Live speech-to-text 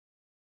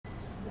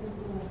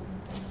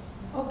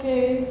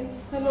Okay,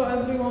 hello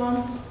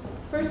everyone.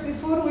 First,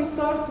 before we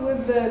start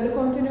with the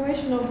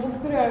continuation of book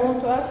 3, I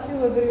want to ask you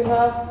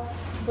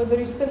whether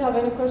you still have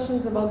any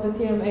questions about the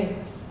TMA.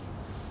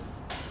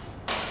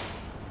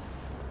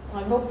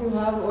 I hope you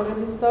have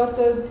already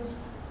started,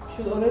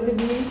 should already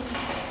be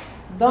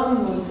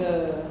done with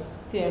the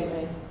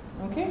TMA,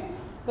 okay?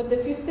 But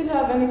if you still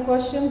have any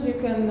questions, you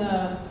can,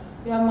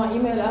 you have my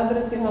email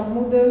address, you have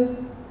Moodle,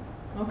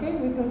 okay?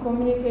 We can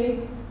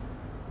communicate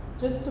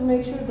just to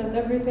make sure that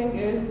everything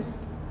is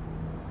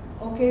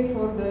okay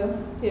for the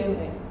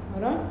TMA,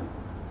 alright?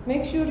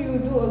 Make sure you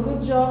do a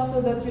good job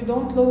so that you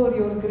don't lower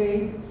your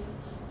grade,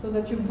 so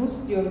that you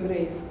boost your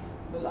grade.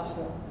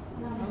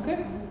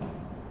 Okay?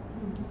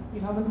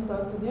 You haven't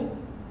started yet?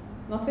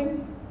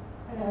 Nothing?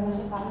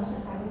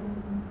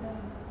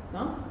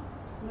 No?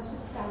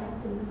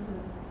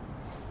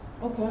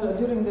 Okay,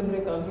 during the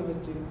break I'll give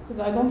it to you.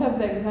 Because I don't have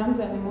the exams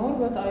anymore,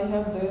 but I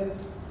have the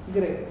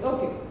grades.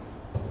 Okay.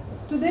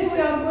 Today we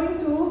are going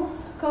to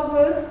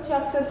cover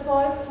chapter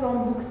 5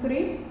 from book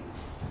 3.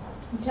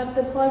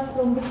 Chapter 5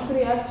 from book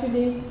 3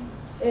 actually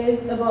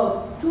is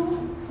about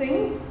two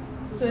things.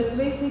 So it's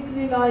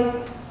basically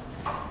like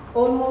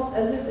almost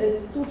as if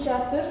it's two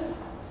chapters.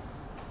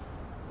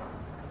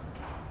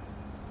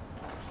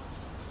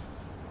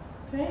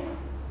 Okay.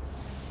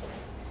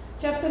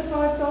 Chapter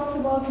 5 talks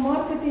about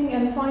marketing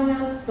and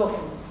finance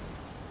documents.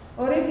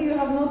 Already you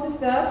have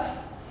noticed that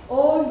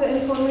all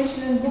the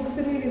information in book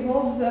 3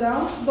 revolves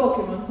around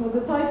documents. So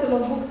the title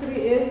of book 3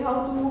 is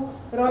How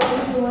to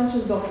Write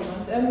Influential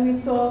Documents. And we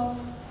saw,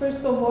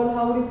 first of all,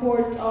 how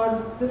reports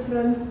are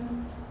different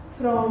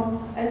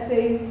from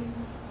essays.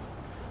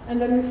 And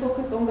then we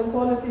focused on the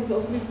qualities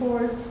of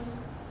reports.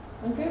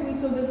 Okay, we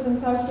saw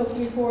different types of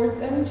reports.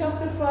 And in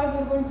chapter 5,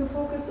 we're going to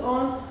focus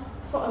on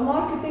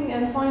marketing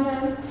and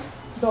finance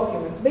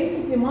documents.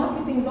 Basically,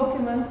 marketing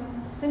documents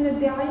and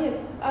the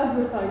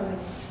advertising,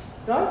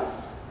 right?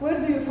 Where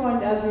do you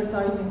find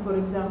advertising, for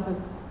example?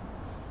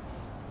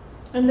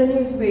 In the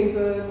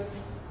newspapers,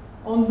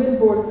 on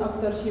billboards,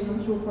 after شي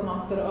بنشوفهم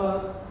على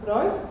الطرقات,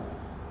 right?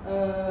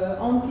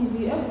 On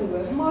TV,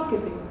 everywhere,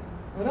 marketing,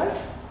 right?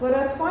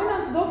 Whereas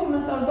finance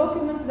documents are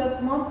documents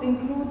that must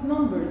include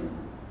numbers,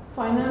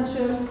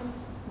 financial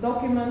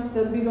documents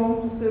that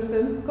belong to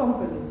certain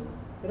companies,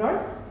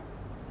 right?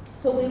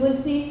 So we will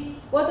see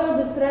what are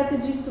the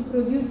strategies to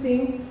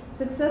producing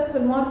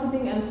successful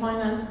marketing and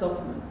finance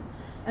documents.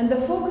 And the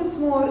focus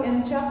more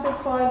in chapter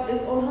 5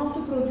 is on how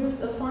to produce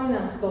a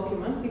finance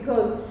document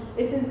because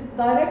it is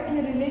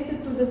directly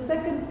related to the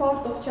second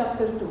part of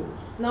chapter 2.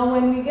 Now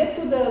when we get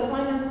to the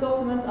finance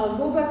documents, I'll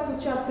go back to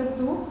chapter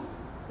 2,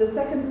 the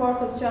second part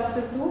of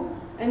chapter 2,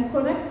 and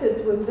connect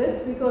it with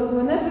this because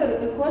whenever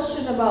a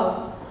question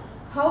about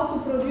how to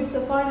produce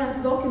a finance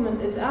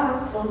document is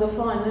asked on the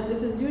final,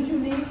 it is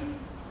usually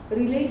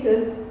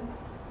related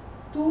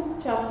to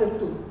chapter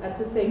 2 at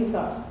the same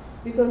time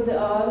because they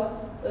are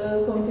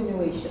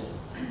continuation.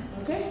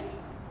 Okay?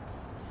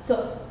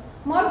 So,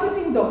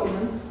 marketing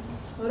documents.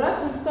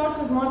 Alright, we'll start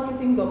with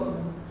marketing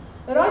documents.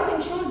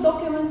 Writing short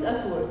documents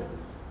at work.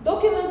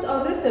 Documents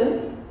are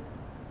written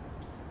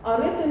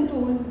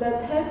tools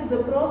that help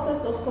the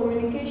process of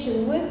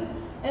communication with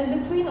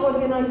and between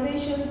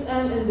organizations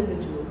and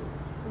individuals.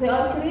 They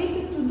are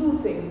created to do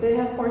things. They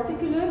have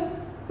particular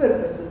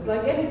purposes.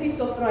 Like any piece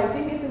of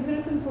writing, it is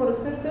written for a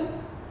certain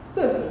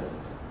purpose.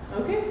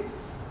 Okay?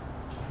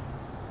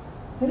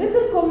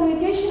 Written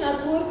communication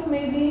at work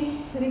may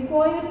be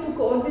required to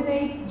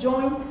coordinate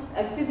joint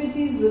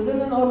activities within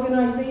an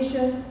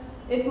organization.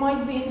 It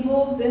might be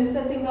involved in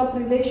setting up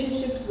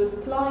relationships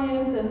with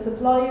clients and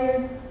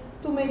suppliers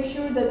to make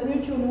sure that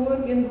mutual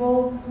work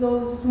involved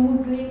flows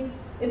smoothly.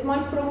 It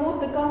might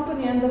promote the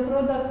company and the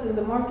products in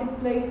the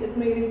marketplace. It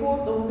may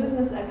report on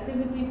business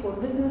activity for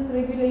business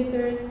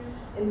regulators,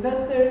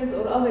 investors,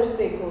 or other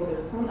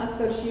stakeholders. هون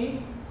أكثر شيء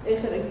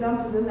آخر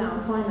examples إنه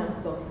عن finance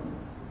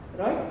documents,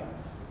 right?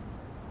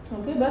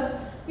 Okay, but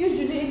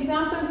usually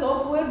examples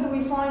of where do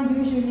we find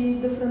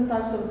usually different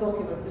types of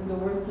documents in the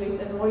workplace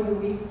and why do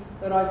we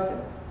write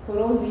them for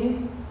all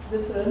these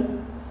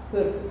different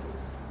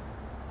purposes.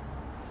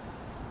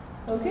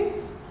 Okay?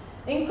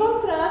 In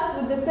contrast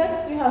with the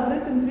text you have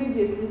written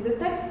previously, the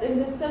texts in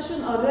this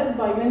session are read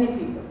by many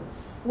people.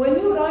 When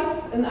you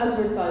write an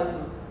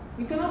advertisement,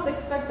 you cannot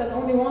expect that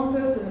only one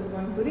person is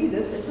going to read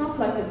it. It's not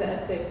like the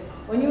essay.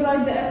 When you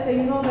write the essay,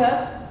 you know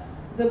that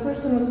the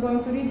person who's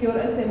going to read your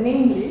essay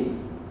mainly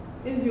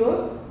is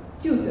your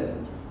tutor.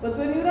 But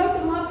when you write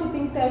a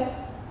marketing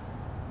text,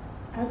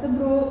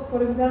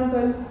 for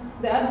example,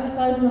 the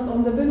advertisement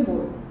on the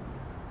billboard,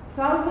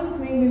 thousands,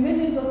 maybe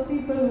millions of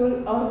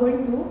people are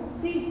going to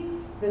see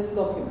this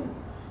document.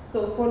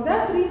 So for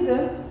that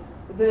reason,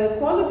 the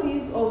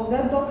qualities of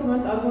that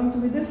document are going to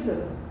be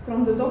different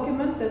from the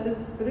document that is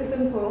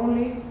written for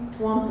only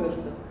one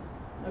person.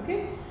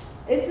 Okay?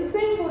 It's the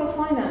same for a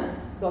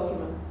finance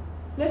document.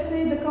 Let's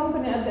say the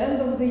company at the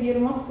end of the year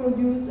must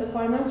produce a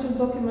financial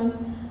document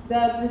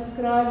that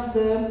describes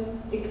the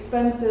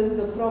expenses,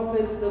 the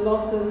profits, the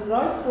losses,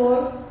 right,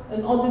 for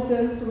an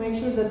auditor to make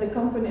sure that the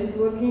company is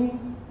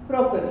working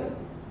properly.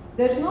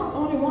 there's not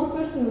only one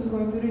person who's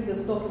going to read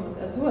this document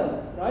as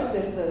well, right?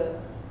 There's the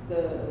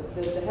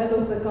head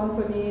of the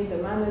company, the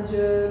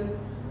managers,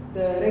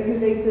 the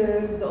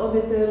regulators, the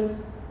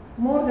auditors,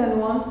 more than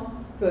one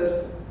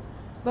person.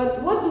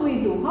 But what do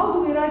we do? How do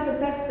we write a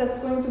text that's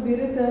going to be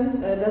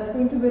written, that's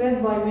going to be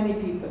read by many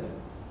people?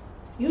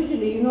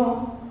 Usually, you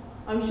know,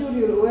 I'm sure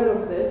you're aware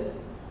of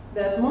this,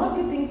 that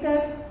marketing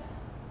texts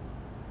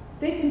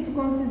take into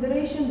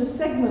consideration the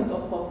segment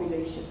of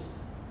population.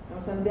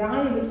 مثلا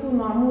دعاية بتكون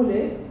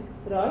معمولة,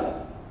 right?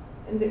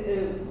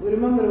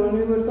 Remember when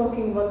we were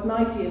talking about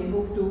Nike in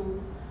book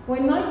 2?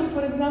 When Nike,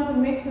 for example,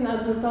 makes an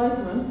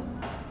advertisement,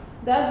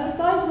 the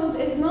advertisement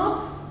is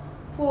not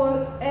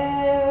for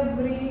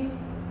every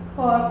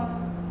part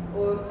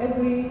or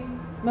every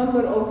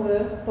member of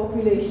the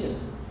population.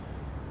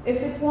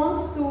 If it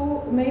wants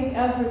to make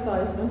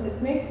advertisement,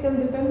 it makes them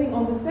depending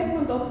on the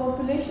segment of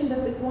population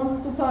that it wants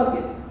to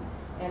target.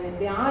 And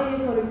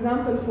الدعاية, for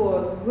example,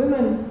 for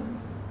women's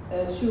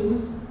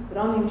shoes,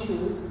 running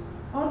shoes,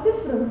 are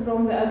different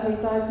from the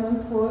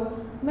advertisements for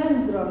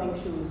men's running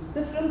shoes,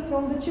 different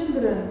from the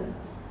children's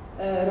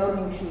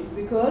running shoes,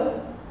 because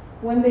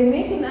when they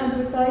make an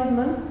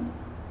advertisement,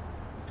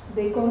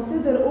 they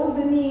consider all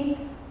the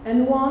needs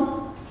and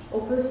wants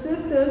of a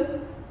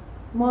certain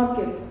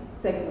market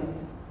segment.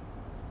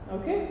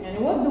 Okay?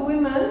 And what do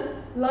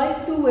women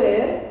like to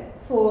wear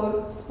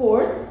for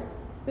sports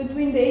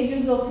between the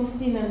ages of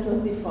 15 and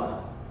 25?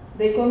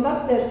 They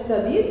conduct their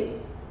studies,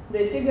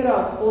 they figure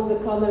out all the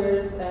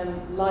colors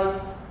and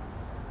likes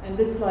and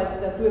dislikes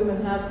that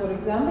women have, for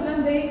example,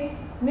 and they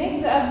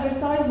make the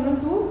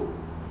advertisement to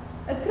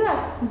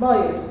attract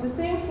buyers. The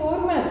same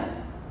for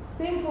men,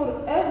 same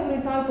for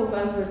every type of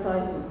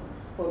advertisement,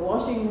 for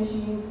washing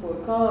machines, for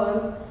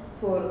cars,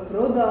 for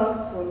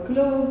products, for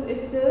clothes,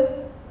 it's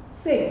the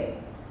same.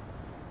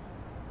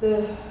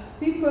 The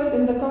people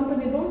in the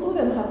company don't do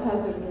them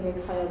haphazardly.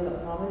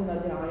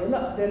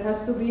 There has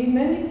to be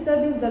many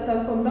studies that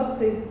are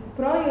conducted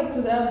prior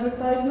to the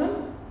advertisement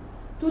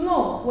to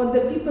know what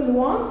the people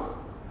want,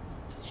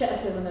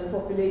 شقفة من the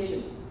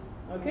population.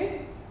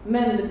 Okay?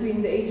 Men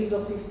between the ages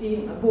of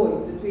 15,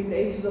 boys between the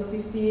ages of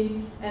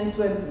 15 and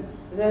 20,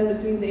 then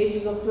between the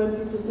ages of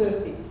 20 to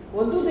 30.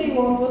 What do they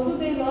want? What do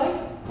they like?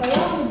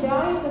 فيعمل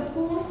الدعاية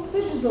تكون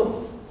تجذب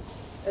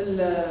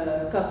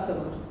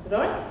customers,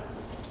 right?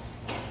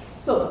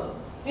 So,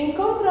 in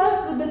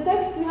contrast with the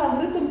text we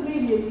have written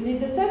previously,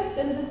 the text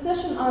in this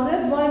session are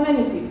read by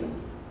many people.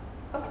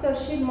 أكتر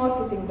شيء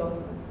marketing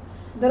documents.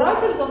 The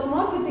writers of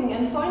marketing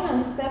and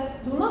finance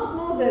texts do not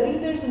know the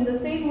readers in the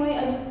same way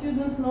as a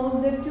student knows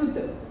their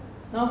tutor.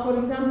 Now, for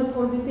example,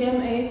 for the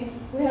TMA,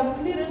 we have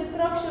clear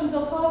instructions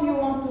of how you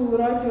want to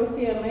write your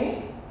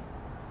TMA,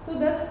 so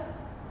that,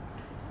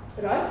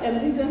 right,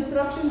 and these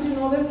instructions, you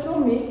know them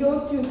from me,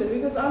 your tutor,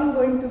 because I'm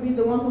going to be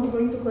the one who's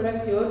going to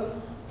correct your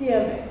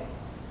TMA.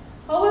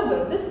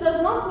 However, this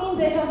does not mean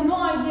they have no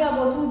idea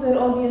about who their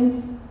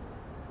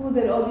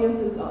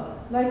audiences are,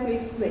 like we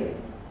explained.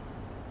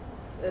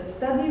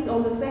 Studies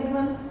on the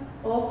segment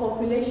of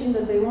population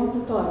that they want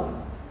to target.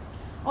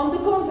 On the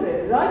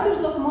contrary,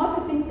 writers of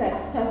marketing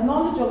texts have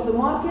knowledge of the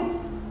market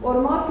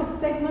or market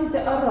segment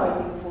they are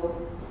writing for.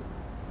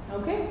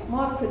 Okay?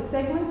 Market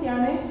segment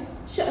يعني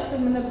شقفة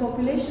من the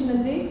population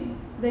اللي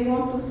they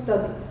want to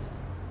study.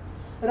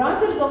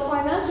 Writers of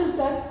financial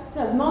texts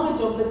have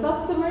knowledge of the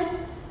customers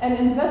and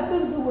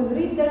investors who will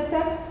read their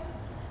texts,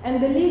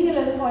 and the legal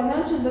and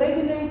financial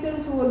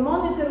regulators who will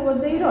monitor what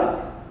they write.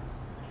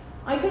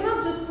 I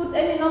cannot just put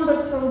any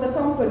numbers from the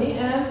company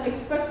and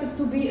expect it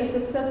to be a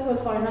successful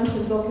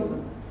financial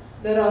document.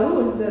 There are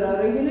rules, there are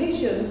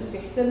regulations, في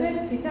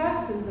حسابات, في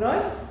taxes,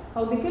 right?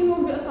 هودي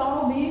كلهم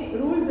بيقطعوا ب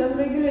rules and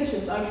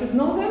regulations. I should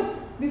know them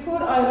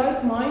before I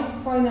write my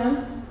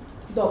finance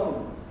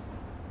document.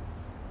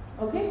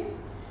 Okay?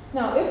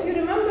 Now, if you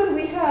remember,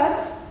 we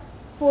had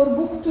for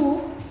book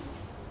 2,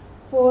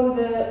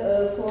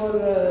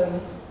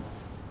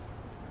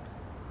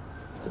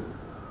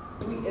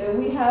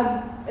 we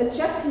had a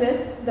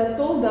checklist that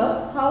told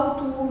us how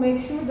to make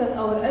sure that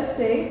our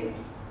essay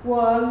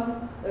was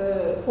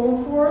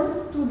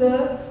conformed to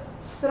the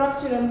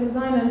structure and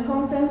design and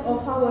content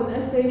of how an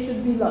essay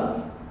should be like,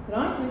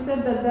 right? We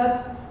said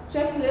that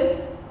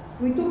checklist,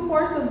 we took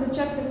parts of the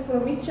checklist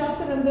from each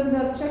chapter, and then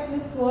that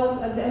checklist was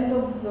at the end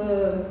of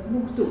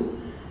book 2.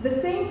 The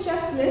same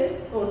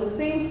checklist or the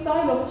same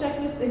style of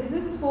checklist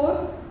exists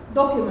for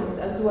documents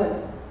as well,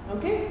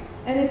 okay?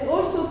 And it's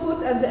also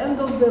put at the end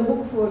of the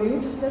book for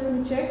you. Just let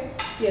me check.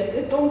 Yes,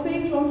 it's on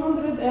page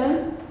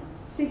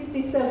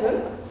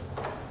 167.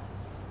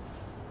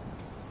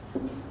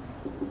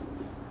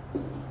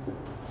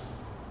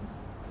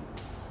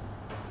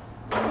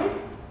 Okay,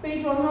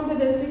 page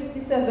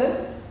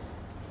 167.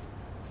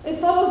 It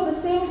follows the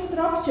same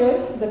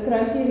structure, the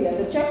criteria,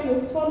 the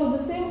checklists follow the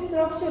same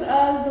structure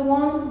as the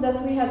ones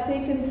that we had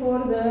taken for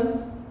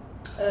the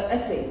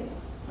essays.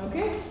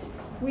 Okay?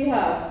 We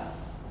have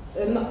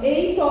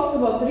A talks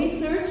about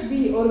research,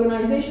 B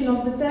organization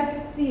of the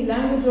text, C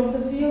language of the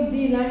field,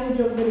 D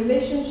language of the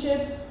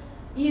relationship,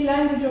 E,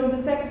 language of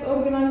the text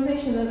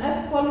organization, and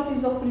F,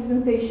 qualities of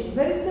presentation.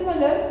 Very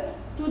similar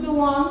to the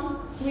one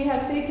we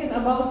had taken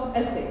about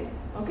essays.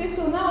 Okay,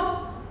 so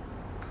now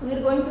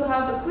we're going to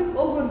have a quick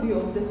overview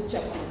of this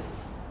checklist.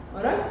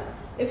 All right?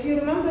 If you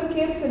remember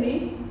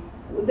carefully,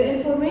 the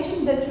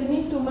information that you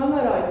need to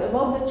memorize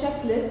about the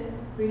checklist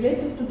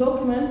related to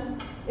documents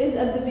is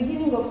at the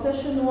beginning of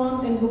session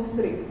 1 in book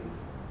 3.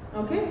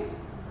 Okay?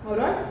 All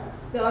right?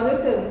 They are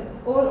written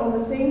all on the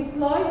same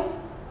slide,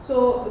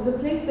 so the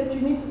place that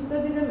you need to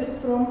study them is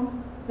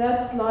from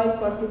that slide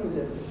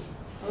particularly.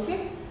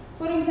 Okay?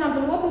 For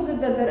example, what is it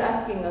that they're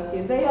asking us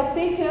here? They have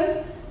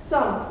taken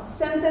some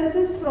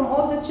sentences from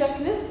all the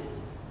checklists.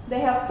 They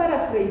have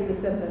paraphrased the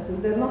sentences.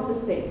 They're not the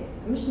same.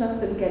 مش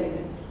نفس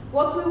الكلمة.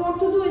 What we want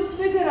to do is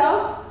figure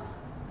out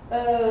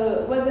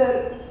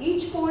whether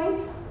each point,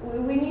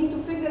 we need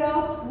to figure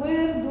out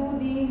where do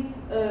these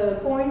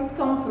points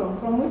come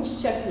from which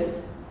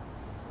checklist.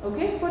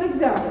 Okay, for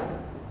example,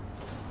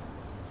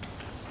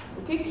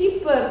 okay,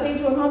 keep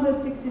page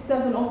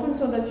 167 open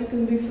so that you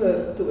can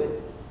refer to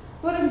it.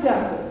 For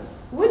example,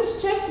 which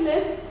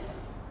checklist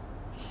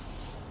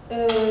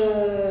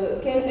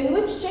in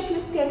which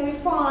checklist can we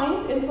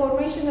find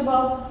information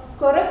about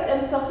correct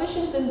and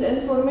sufficient in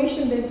the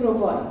information they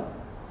provide?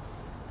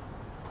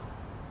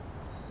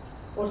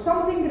 Or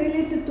something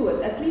related to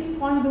it. At least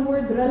find the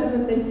word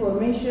relevant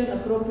information,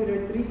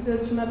 appropriate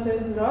research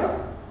methods, right?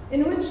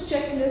 In which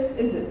checklist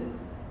is it?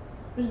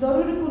 مش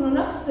ضروري يكونوا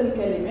نفس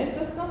الكلمات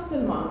بس نفس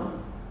المعنى.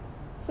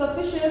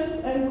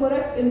 Sufficient and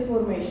correct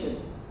information.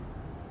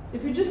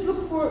 If you just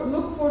look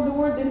for the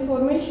word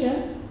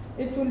information,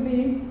 it will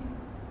be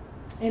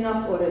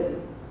enough already.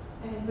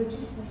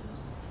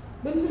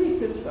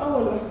 بالresearch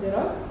أول وحدة,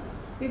 right?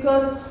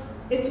 Because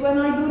it's when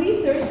I do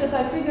research that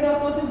I figure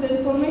out what is the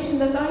information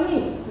that I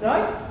need,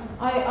 right?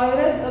 I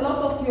read a lot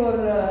of your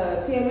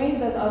TMAs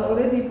that are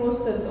already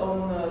posted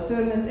on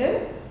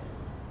Turnitin.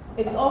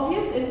 It's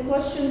obvious in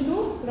question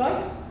 2,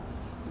 right?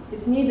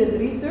 It needed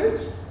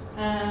research,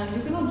 and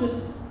you cannot just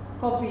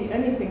copy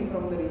anything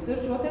from the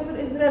research. Whatever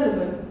is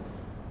relevant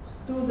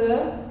to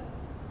the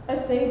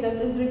essay that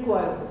is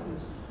required of you.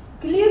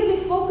 Clearly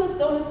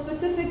focused on a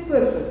specific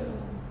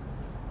purpose.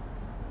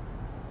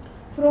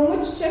 From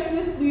which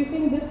checklist do you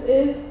think this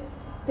is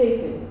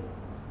taken?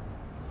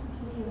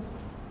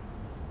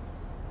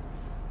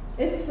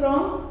 It's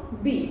from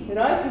B,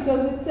 right?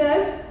 Because it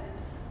says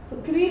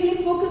clearly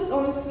focused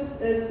on a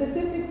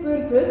specific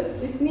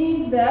purpose. It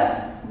means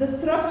that the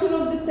structure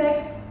of the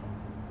text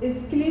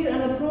is clear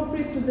and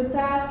appropriate to the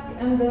task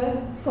and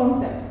the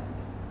context.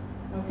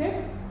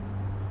 Okay?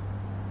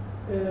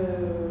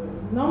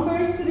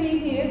 Number 3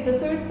 here, the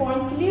third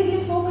point,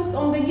 clearly focused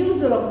on the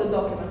user of the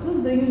document.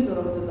 Who's the user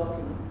of the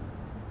document?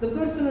 The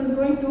person is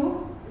going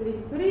to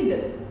read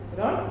it,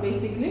 right?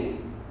 Basically,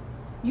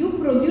 you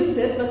produce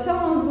it, but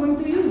someone's going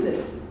to use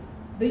it.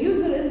 The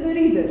user is the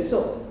reader,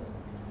 so.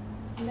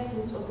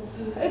 Language of the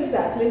field.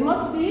 Exactly, it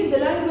must be the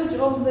language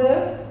of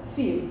the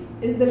field.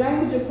 Is the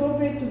language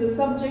appropriate to the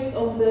subject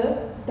of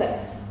the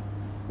text?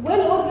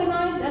 Well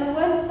organized and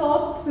well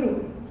thought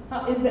through.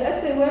 Is the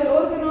essay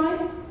well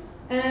organized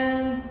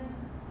and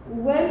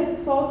well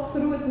thought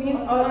through? It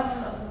means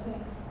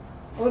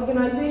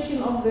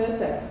organization of the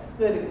text.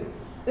 Very good.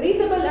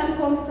 Readable and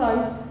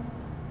concise.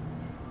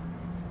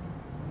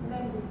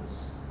 Language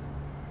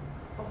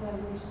of the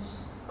relationship.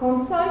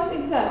 Concise,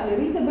 exactly.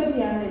 Readable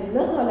يعني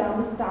اللغة اللي عم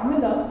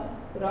استعملها,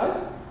 right,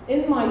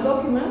 in my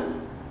document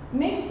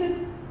makes it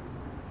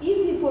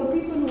easy for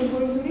people who are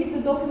going to read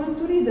the document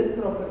to read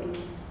it properly.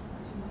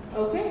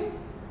 Okay?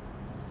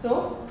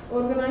 So,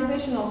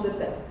 organization of the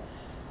text.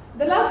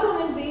 The last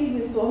one is the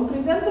easiest one.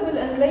 Presentable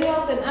and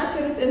layout and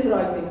accurate in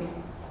writing.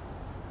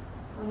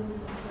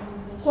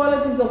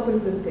 Qualities of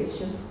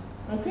presentation.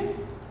 Okay?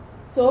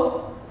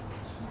 So,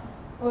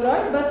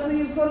 alright, but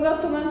we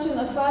forgot to mention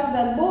a fact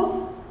that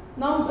both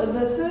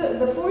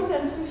the fourth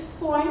and fifth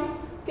point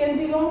can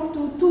belong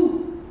to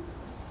two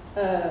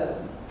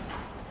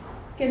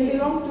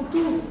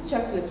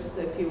checklists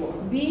if you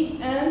want, B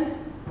and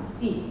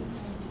E.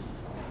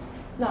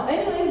 Now,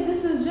 anyways,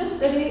 this is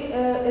just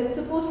it's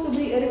supposed to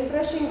be a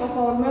refreshing of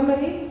our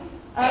memory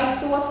as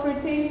to what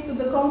pertains to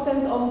the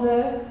content of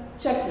the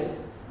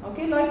checklists.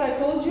 Okay, like I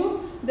told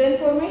you, the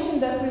information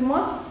that we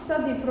must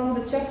study from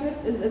the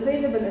checklist is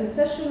available in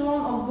session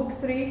 1 of book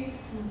 3.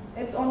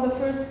 It's on the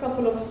first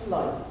couple of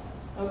slides.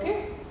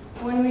 Okay?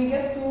 When we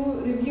get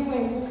to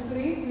reviewing book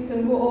 3, we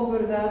can go over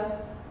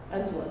that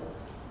as well.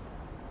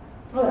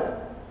 Alright.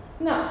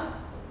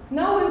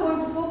 Now we're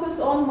going to focus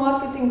on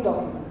marketing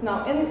documents.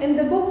 Now, in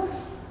the book,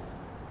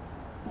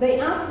 they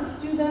ask the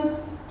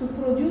students to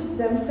produce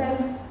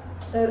themselves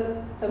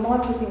a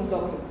marketing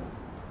document.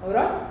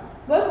 Alright?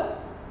 But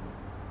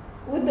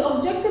with the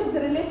objectives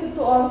related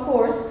to our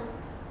course,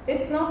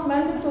 it's not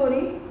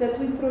mandatory that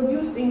we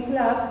produce in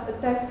class a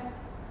text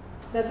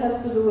that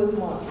has to do with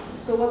marketing.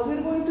 So what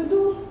we're going to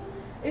do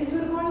is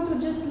we're going to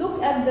just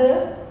look at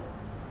the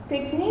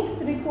techniques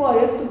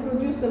required to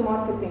produce a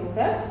marketing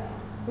text.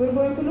 We're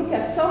going to look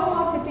at some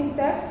marketing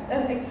texts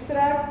and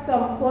extract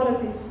some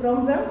qualities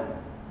from them.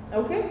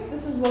 Okay,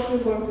 this is what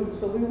we're going to do.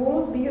 So we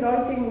won't be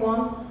writing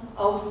one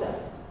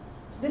ourselves.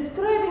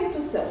 Describing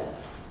to sell.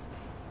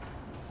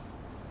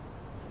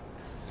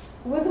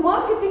 With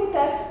marketing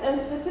text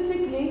and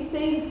specifically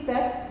sales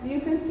text,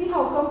 you can see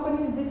how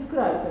companies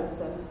describe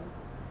themselves,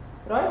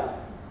 right?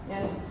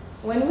 And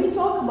when we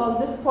talk about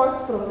this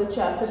part from the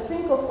chapter,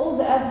 think of all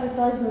the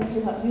advertisements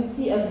you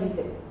see every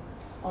day.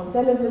 On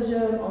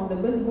television, on the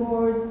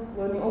billboards,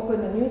 when you open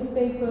a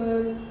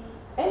newspaper,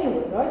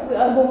 anywhere, right? We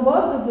are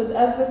bombarded with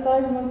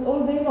advertisements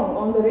all day long,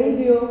 on the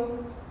radio,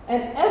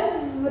 and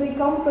every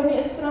company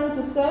is trying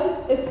to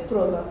sell its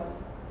product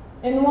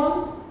in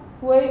one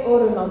way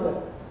or another.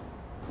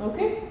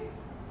 Okay?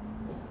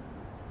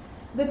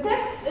 The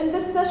texts in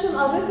this session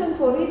are written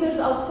for readers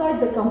outside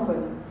the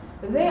company.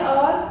 They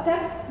are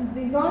texts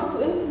designed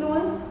to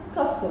influence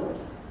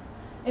customers.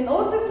 In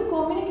order to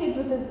communicate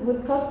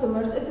with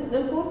customers, it is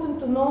important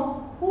to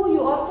know who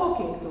you are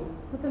talking to.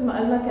 مثل ما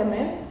قلنا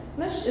كمان,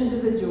 مش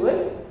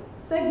individuals,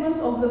 segment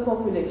of the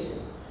population.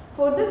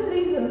 For this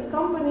reason,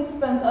 companies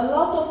spend a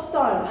lot of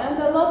time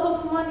and a lot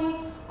of money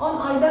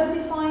on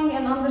identifying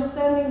and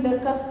understanding their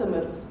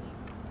customers.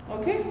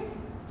 Okay?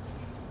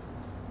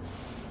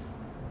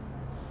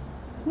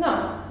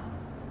 Now,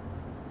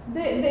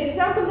 the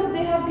example that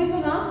they have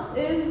given us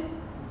is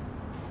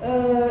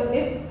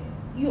if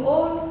you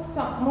all,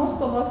 most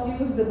of us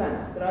use the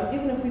banks, right?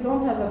 Even if we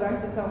don't have a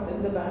bank account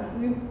in the bank,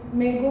 we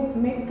may go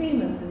make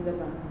payments in the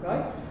bank,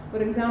 right?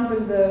 For example,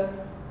 the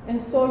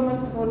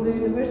installments for the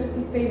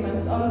university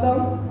payments are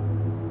done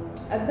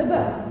at the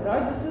bank,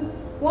 right? This is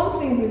one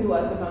thing we do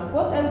at the bank.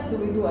 What else do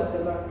we do at the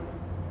bank?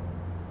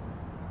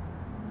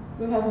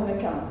 We have an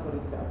account, for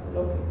example.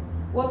 Okay.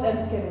 What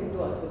else can we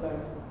do at the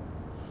bank?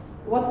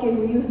 What can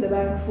we use the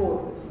bank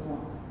for, if you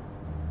want?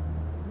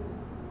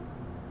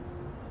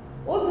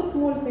 All the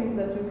small things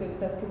that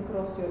can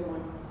cross your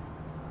mind.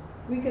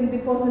 We can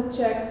deposit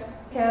checks,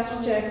 cash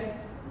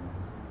checks,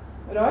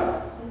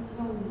 right? Take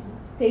loans.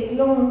 Take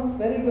loans,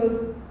 very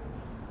good.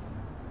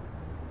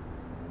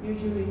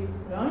 Usually,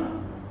 right?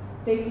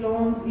 Take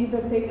loans,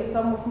 either take a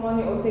sum of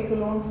money or take a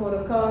loan for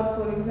a car,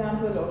 for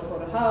example, or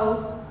for a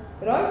house,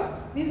 right?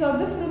 These are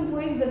different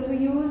ways that we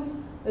use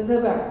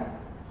the bank.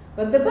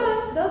 But the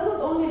bank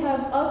doesn't only have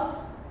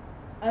us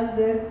as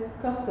their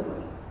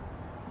customers.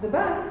 The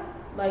bank,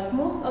 like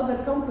most other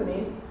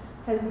companies,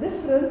 has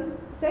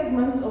different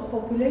segments of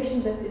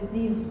population that it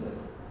deals with.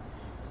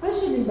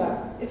 Especially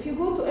banks. If you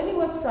go to any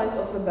website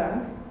of a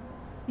bank,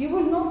 you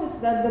will notice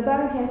that the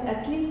bank has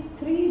at least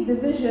 3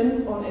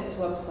 divisions on its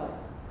website.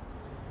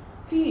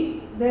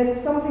 There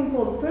is something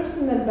called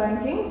personal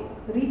banking,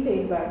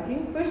 retail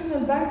banking.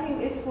 Personal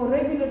banking is for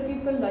regular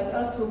people like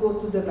us who go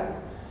to the bank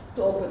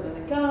to open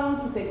an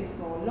account, to take a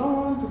small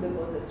loan, to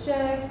deposit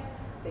checks,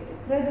 take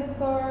a credit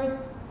card,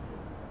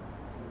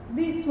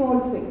 these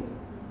small things,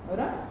 all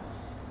right?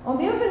 On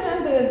the other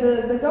hand,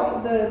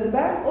 the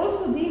bank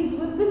also deals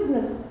with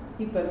business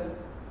people,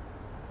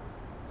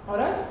 all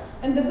right?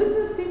 And the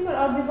business people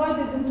are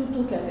divided into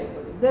 2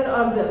 categories. There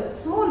are the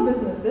small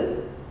businesses,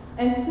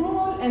 and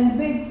small and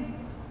big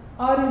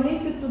are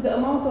related to the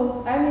amount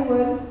of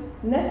annual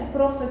net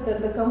profit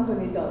that the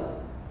company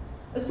does.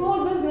 A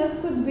small business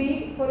could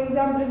be, for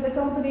example, if the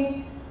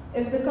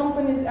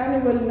company's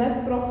annual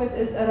net profit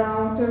is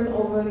around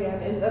turnover,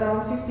 is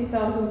around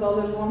 $50,000,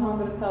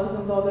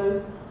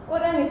 $100,000,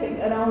 or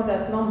anything around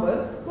that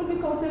number, will be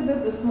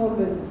considered a small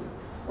business.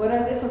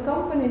 Whereas if a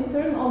company's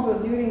turnover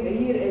during a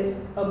year is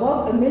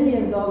above $1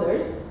 million, all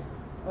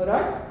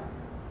right,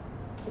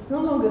 it's no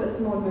longer a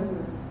small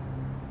business,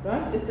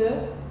 right? It's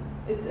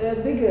a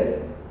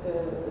bigger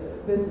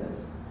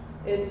business.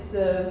 It's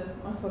I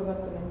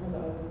forgot the name.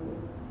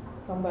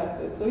 Come back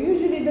to it. So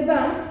usually the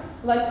bank,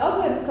 like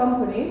other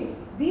companies,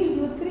 deals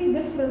with 3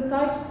 different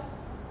types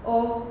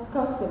of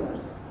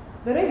customers.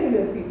 The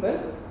regular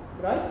people,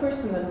 right?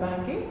 Personal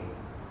banking.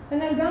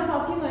 هنا البنك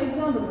عطينا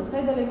example, بس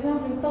هيدا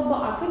الexample يطبق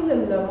على كل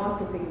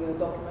الماركتينج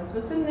documents،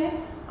 بس هن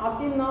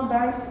عطينا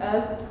banks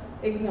as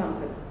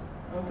examples.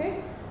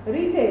 Okay?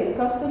 Retail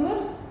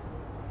customers,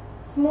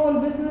 small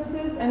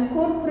businesses, and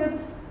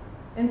corporate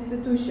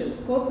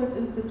institutions. Corporate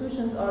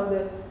institutions are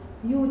the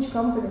huge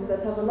companies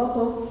that have a lot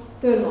of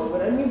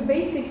turnover. And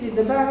basically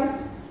the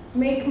banks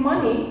make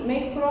money,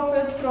 make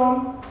profit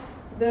from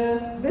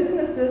the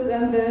businesses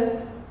and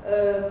the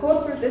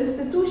corporate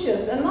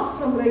institutions, and not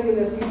from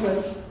regular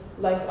people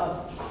like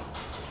us.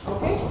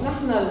 Okay?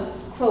 نحن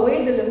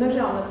الفوائد اللي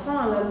بنرجع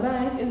ندفعها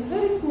للبنك is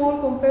very small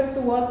compared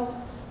to what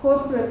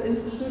corporate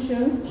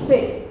institutions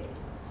pay.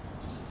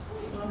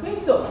 Okay,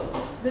 so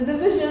the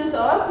divisions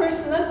are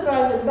personal,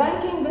 private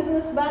banking,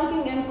 business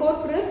banking, and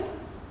corporate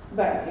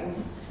banking.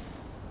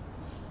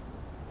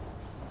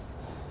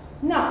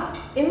 Now,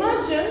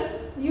 imagine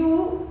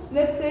you,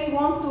 let's say,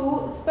 want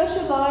to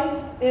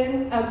specialize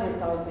in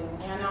advertising.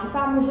 يعني عم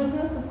تعمل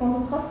business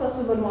بدكم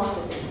تتخصصوا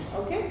بالماركتينج.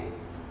 Okay?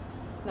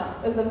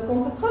 Now, إذا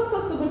بدكم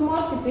تتخصصوا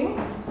بالماركتينج,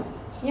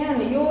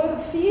 يعني your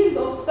field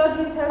of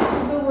studies has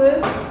to do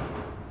with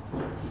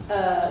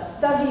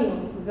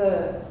studying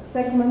the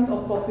segment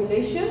of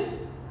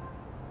population,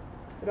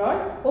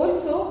 right?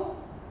 Also,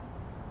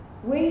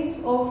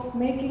 ways of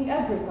making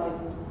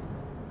advertisements.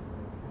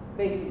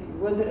 Basically,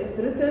 whether it's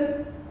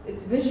written,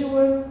 it's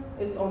visual,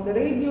 it's on the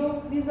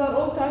radio, these are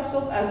all types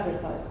of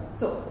advertisements.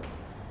 So,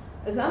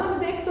 إذا أنا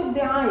بدي أكتب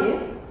دعاية،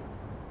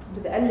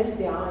 بدي ألف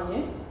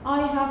دعاية,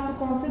 I have to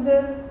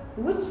consider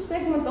which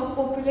segment of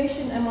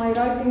population am I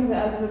writing the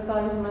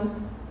advertisement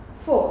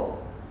for.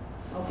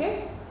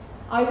 Okay?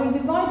 I will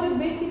divide it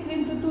basically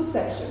into two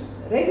sections.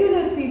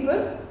 Regular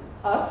people,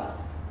 us,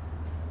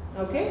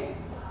 okay?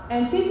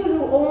 And people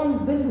who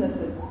own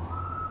businesses.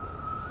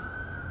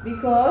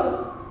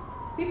 Because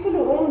people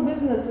who own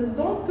businesses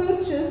don't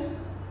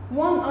purchase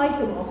one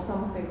item of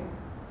something.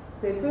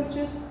 They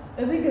purchase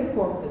a bigger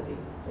quantity,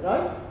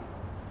 right?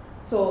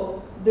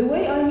 So the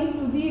way I need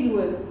to deal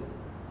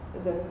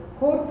with the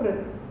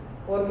corporate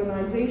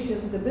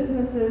organizations, the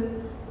businesses,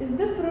 is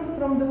different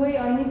from the way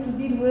I need to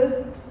deal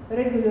with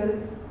regular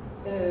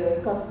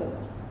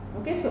customers.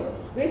 Okay, so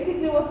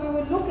basically what we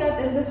will look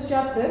at in this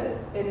chapter,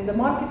 in the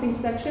marketing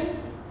section,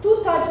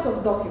 two types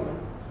of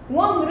documents.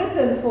 One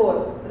written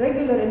for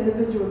regular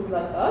individuals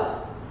like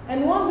us,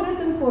 and one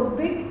written for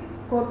big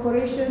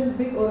corporations,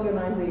 big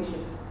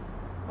organizations.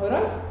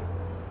 Alright?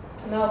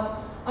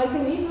 Now, I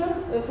can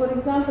even, for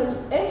example,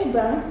 any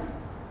bank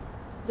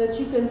that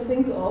you can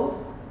think of,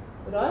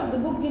 right? The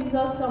book gives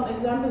us some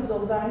examples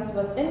of banks,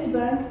 but any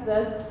bank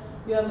that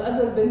you have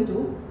ever been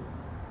to.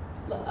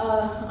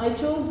 I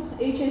chose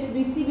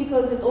HSBC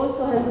because it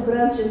also has a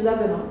branch in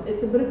Lebanon.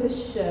 It's a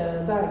British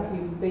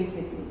bank,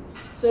 basically.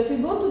 So if you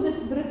go to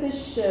this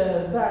British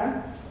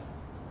bank,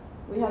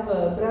 we have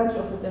a branch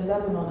of it in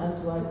Lebanon as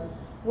well.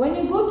 When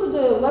you go to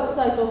the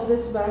website of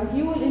this bank,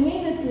 you will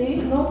immediately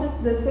notice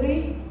the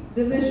three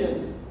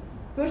divisions: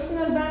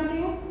 personal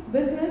banking,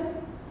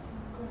 business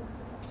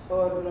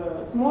or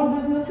small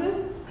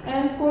businesses,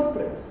 and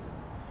corporate.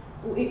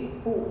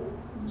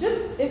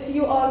 Just if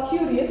you are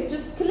curious,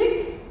 just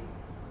click.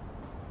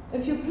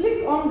 If you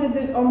click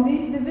on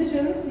these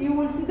divisions, you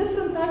will see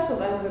different types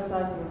of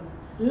advertisements.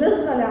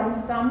 اللغة اللي عم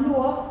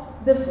يستعملوها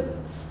different.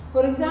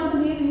 For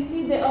example, here you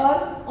see they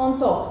are on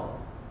top.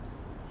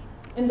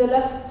 In the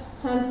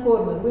left-hand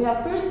corner, we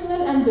have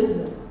personal and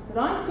business,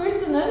 right?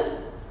 Personal,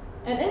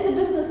 and in the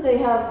business they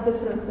have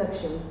different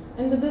sections.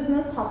 In the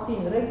business,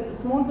 حاطين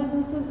small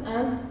businesses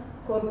and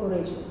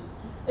corporations.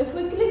 If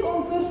we click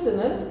on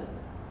personal,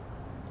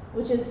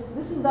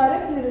 this is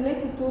directly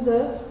related to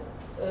the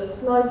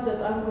slides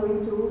that I'm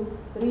going to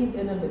read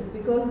in a bit,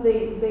 because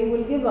they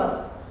will give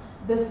us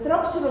the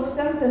structure of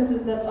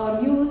sentences that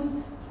are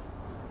used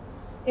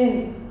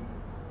in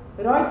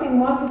writing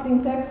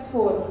marketing text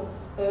for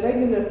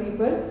regular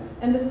people,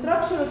 and the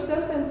structure of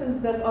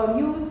sentences that are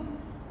used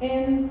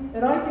in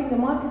writing a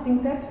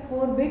marketing text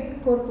for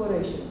big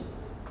corporations.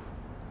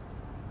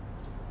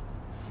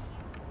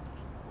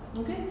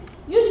 Okay?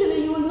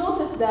 Usually you will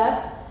notice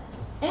that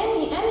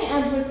any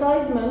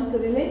advertisement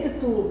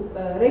related to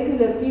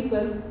regular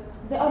people,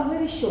 they are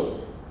very short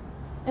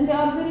and they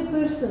are very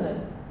personal,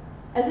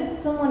 as if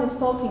someone is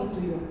talking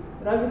to you,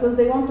 right? Because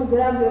they want to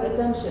grab your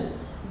attention.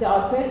 They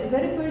are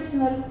very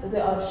personal, they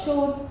are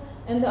short,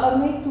 and they are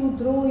made to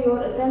draw your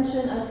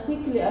attention as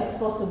quickly as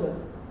possible.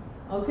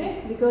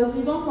 Okay? Because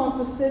you don't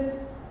want to sit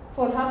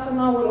for half an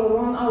hour or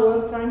 1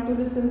 hour trying to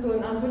listen to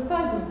an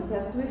advertisement. It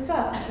has to be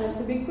fast, it has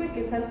to be quick,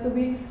 it has to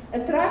be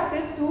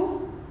attractive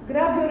to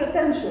grab your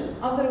attention.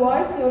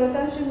 Otherwise, your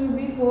attention will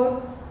be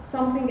for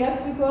something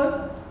else, because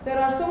there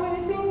are so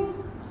many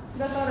things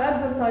that are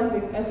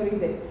advertising every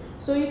day.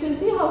 So you can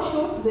see how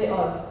short they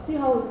are. See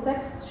how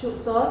text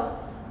صار.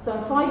 So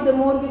find the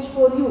mortgage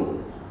for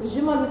you.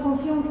 الجمل بيكون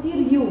فيهم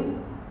كتير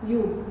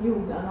you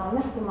لأنه عم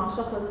نحكي مع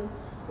شخص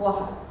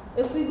واحد.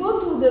 If we go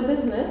to the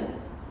business,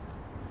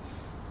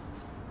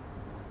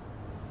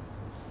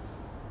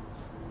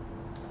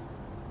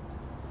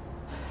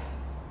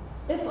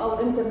 if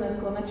our internet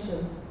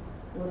connection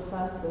were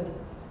faster,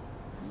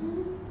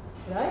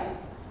 right?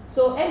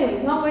 So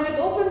anyways, now when it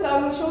opens,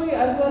 I will show you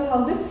as well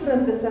how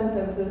different the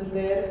sentence is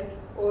there,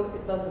 or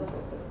it doesn't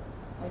open.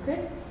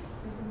 Okay?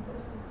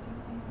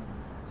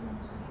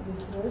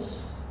 Refresh.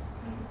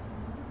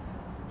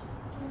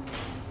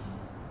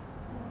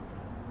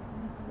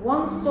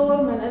 One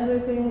storm and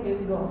everything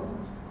is gone.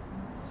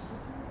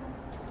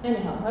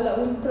 Anyhow,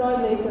 we'll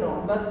try later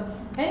on. But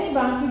any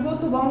bank, you go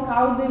to Bank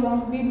Audi,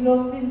 Bank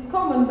Biblos, these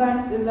common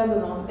banks in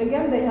Lebanon,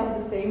 again they have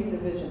the same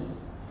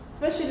divisions.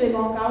 Especially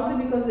Bank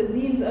Audi, because it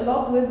deals a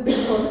lot with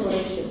big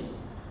corporations,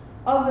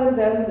 other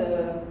than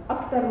the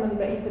أكثر من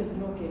بقية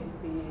البنوك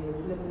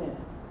بلبنان.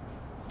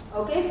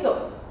 Okay,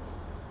 so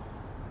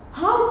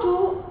how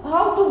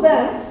do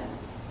banks?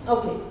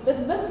 Okay,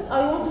 but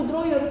I want to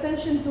draw your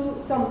attention to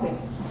something.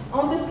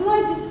 On the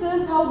slides it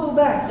says how do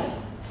banks.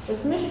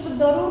 بس مش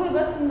بالضروري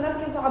بس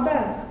نركز على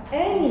banks.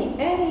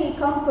 Any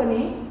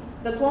company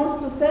that wants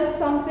to sell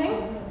something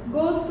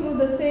goes through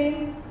the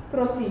same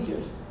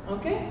procedures.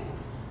 Okay?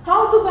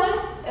 How do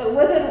banks,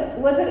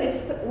 whether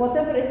it's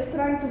whatever it's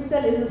trying to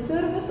sell is a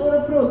service or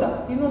a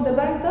product? You know, the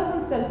bank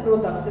doesn't sell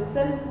products; it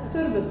sells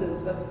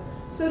services. But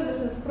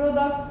services,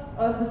 products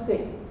are the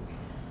same.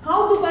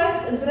 How do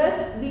banks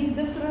address these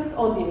different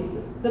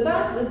audiences? The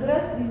banks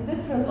address these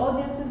different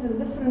audiences in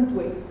different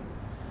ways.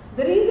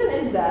 The reason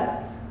is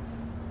that,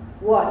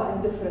 why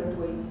in different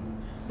ways?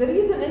 The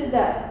reason is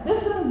that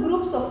different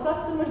groups of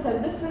customers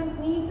have different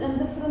needs and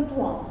different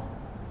wants.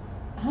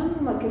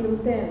 أهم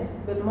كلمتين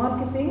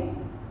بالماركتينج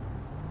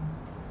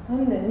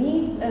هن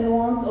needs and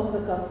wants of the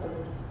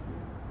customers,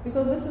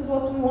 because this is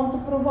what we want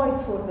to provide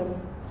for them.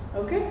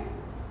 Okay?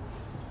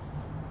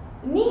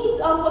 Needs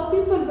are what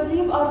people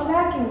believe are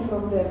lacking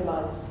from their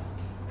lives.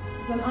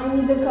 So I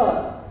need a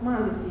car. ما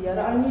عندي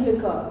سيارة. I need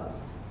a car.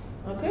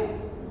 Okay?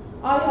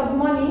 I have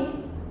money,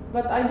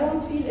 but I don't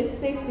feel it's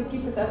safe to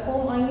keep it at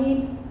home. I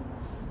need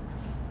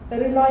a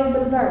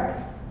reliable bank.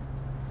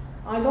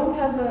 I don't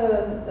have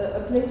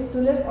a place to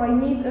live. I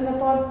need an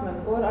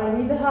apartment, or I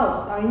need a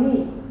house. I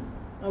need.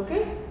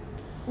 Okay?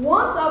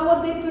 Wants are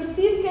what they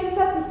perceive can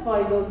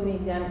satisfy those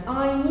needs. And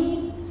I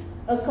need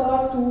a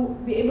car to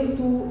be able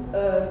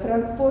to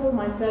transport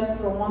myself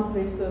from one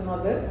place to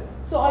another.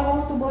 So I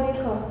want to buy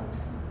a car.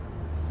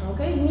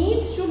 Okay?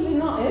 Need شو اللي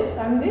ناقص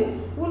عندي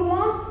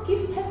والwant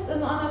كيف بحس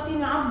إنه أنا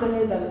فيني أعبي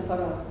هذا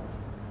الفراغ.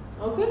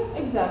 Okay?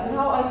 Exactly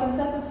how I can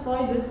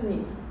satisfy this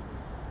need.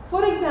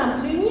 For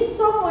example, you need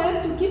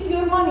somewhere to keep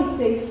your money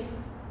safe.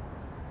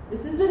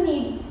 This is the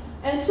need.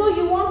 And so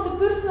you want a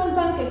personal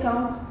bank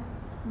account.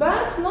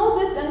 Banks know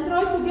this and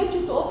try to get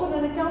you to open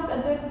an account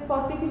at their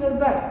particular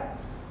bank.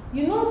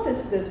 You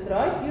notice this,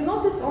 right? You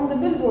notice on the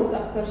billboards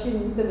أكتر شيء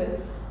منتبه.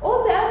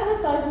 All the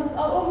advertisements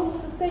are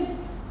almost the same,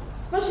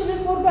 especially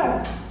for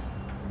banks.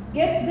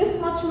 Get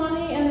this much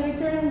money and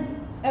return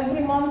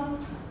every month,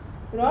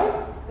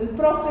 right? The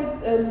profit,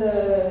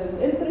 the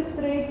interest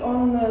rate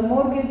on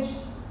mortgage,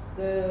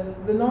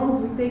 the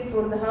loans we take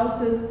for the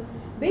houses.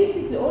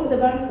 Basically, all the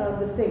banks are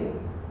the same.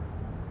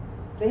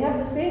 They have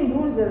the same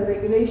rules and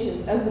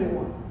regulations, every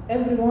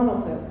one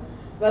of them.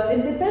 But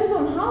it depends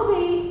on how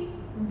they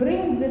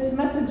bring this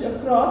message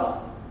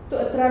across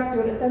to attract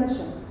your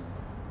attention,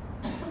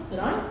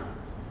 right?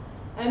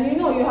 And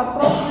you have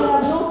probably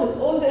noticed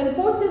all the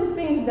important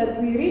things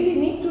that we really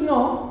need to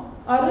know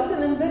are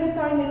written in very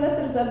tiny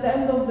letters at the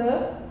end of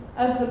the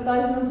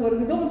advertisement where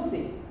we don't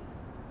see,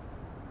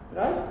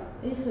 right?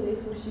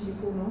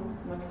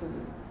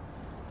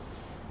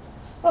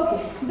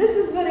 Okay, this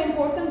is very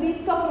important.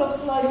 These couple of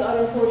slides are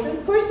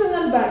important.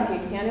 Personal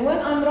banking. Yani when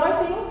I'm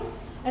writing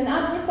an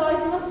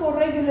advertisement for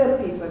regular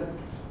people.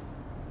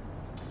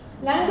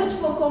 Language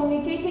for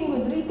communicating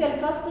with retail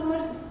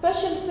customers,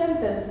 special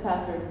sentence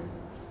patterns.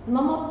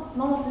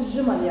 نمط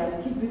الجمل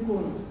يعني كيف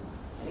بيكونوا.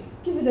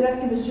 كيف بدي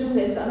أركب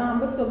الجملة إذا أنا عم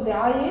بكتب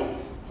دعاية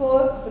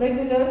for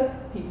regular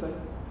people.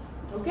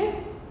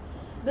 Okay?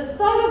 The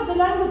style of the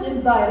language is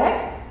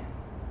direct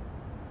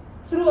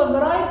through a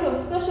variety of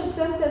special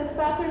sentence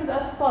patterns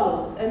as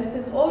follows, and it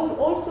is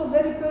also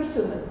very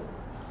personal.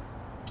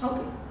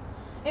 Okay.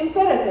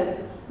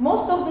 Imperatives.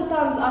 Most of the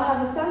times I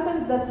have a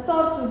sentence that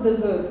starts with the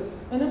verb.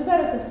 An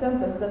imperative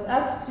sentence that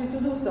asks you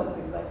to do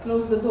something, like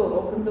close the door,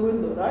 open the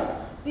window, right?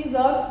 These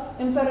are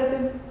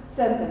imperative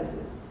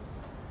sentences.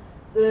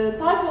 The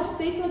type of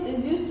statement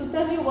is used to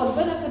tell you what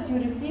benefit you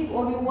receive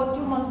or what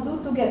you must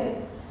do to get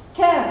it.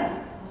 Can.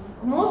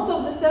 Most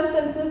of the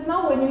sentences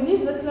now, when you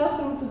leave the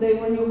classroom today,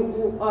 when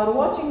you are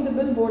watching the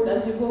billboard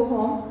as you go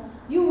home,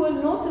 you will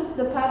notice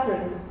the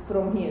patterns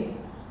from here.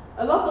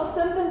 A lot of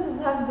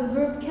sentences have the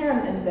verb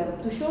can in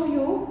them to show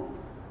you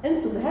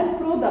انتوا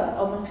بهالبرودكت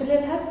او من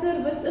خلال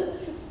هالسيرفيس انتوا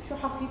شو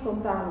حفيكم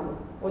تعملوا,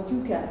 what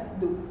you can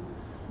do.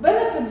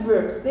 Benefit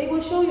verbs, they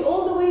will show you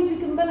all the ways you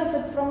can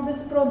benefit from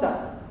this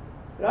product,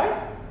 right?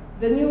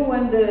 The new,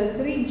 when the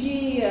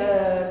 3G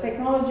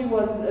technology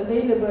was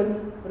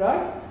available,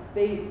 right?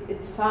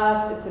 It's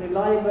fast, it's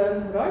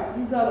reliable, right?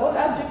 These are all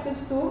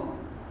adjectives to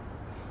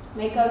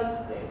make us,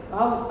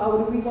 how are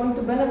we going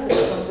to benefit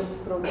from this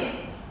product,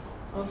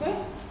 okay?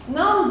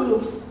 Noun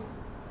groups,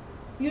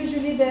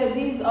 usually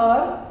these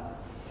are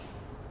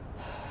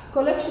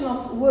collection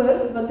of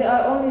words, but they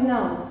are only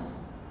nouns.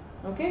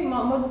 Okay?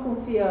 ما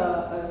بكون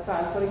فيها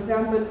فعل. For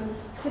example,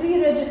 free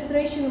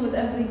registration with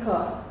every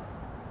car.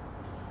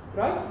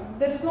 Right?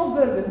 There is no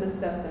verb in this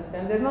sentence,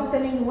 and they're not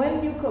telling you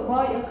when you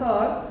buy a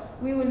car,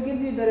 we will give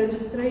you the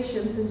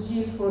registration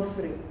تسجيل for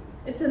free.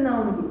 It's a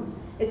noun group.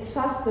 It's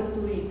faster to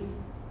read.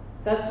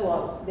 That's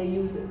why they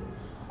use it.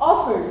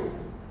 Offers.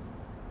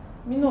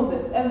 We know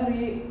this.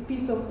 Every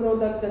piece of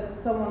product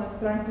that someone is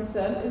trying to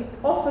sell is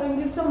offering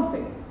you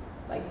something.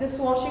 Like this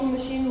washing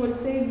machine will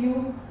save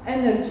you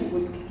energy,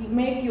 will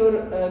make your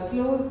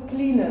clothes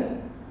cleaner,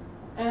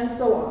 and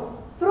so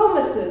on.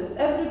 Promises.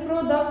 Every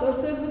product or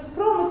service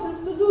promises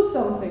to do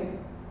something,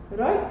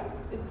 right?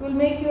 It will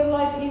make your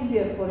life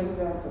easier, for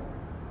example.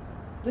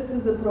 This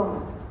is a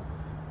promise.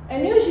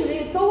 And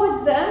usually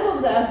towards the end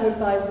of the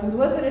advertisement,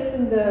 whether it's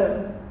in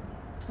the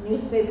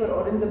newspaper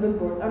or in the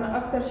billboard, أنا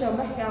أكتر شيء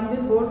بحكي عن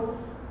billboard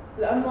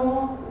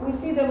لأنه we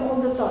see them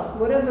all the time.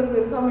 Wherever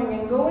we're coming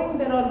and going,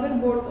 there are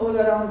billboards all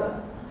around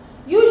us.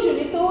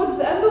 Usually, towards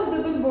the end of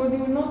the billboard, you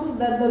will notice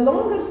that the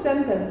longer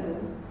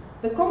sentences,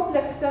 the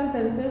complex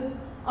sentences,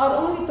 are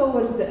only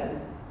towards the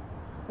end.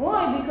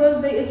 Why? Because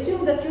they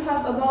assume that you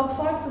have about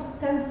 5 to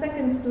 10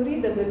 seconds to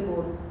read a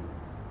billboard.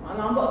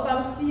 أنا عم بقطع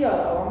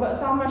بالسيارة أو عم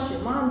بقطع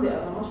مشي، ما عندي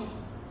أنا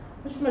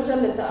مش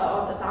مجلة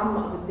أقعد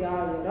أتعمق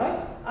بالدعاية، right؟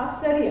 على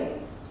السريع.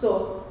 So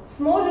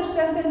smaller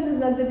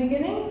sentences at the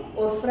beginning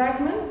or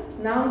fragments,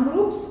 noun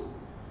groups,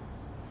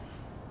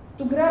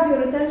 to grab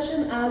your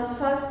attention as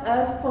fast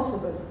as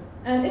possible.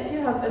 And if you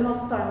have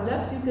enough time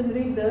left, you can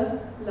read the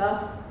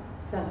last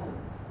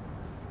sentence.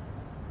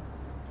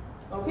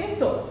 Okay,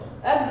 so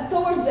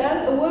towards the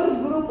end, a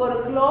word group or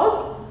a clause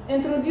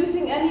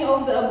introducing any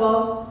of the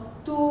above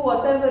to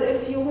whatever.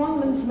 If you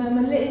want,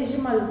 منلاقي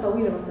الجمل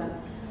الطويلة مثلا.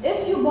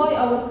 If you buy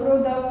our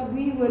product,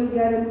 we will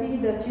guarantee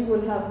that you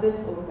will have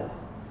this or that.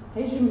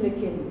 هي جملة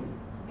كاملة.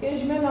 Okay,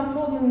 إجمالا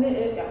فوق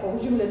بنلاقي أو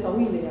جملة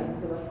طويلة يعني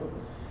زي ما بقول.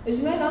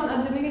 إجمالا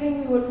at the beginning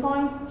we will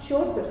find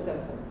shorter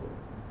sentences.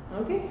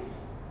 Okay,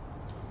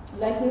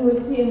 like we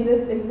will see in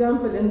this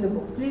example in the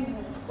book. Please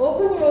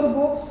open your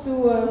books to.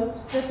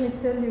 Just let me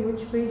tell you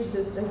which page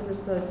this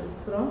exercise is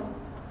from.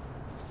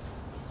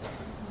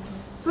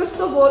 First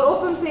of all,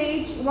 open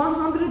page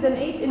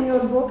 108 in your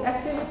book,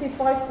 activity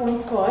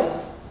 5.5.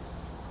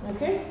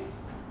 Okay?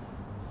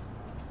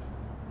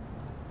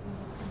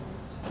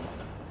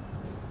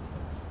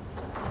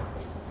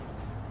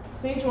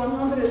 Page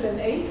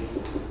 108,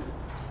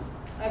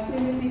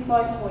 activity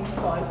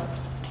 5.5.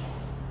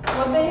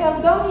 What they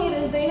have done here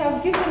is they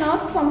have given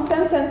us some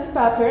sentence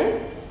patterns.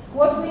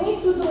 What we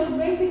need to do is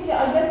basically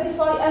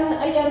identify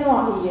أي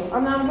نوع هي.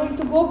 And I'm going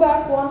to go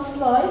back one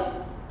slide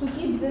to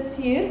keep this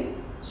here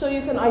so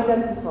you can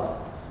identify.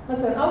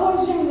 مثلا أول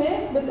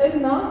جملة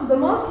بتقلنا the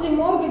monthly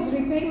mortgage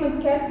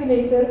repayment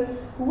calculator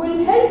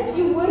will help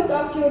you work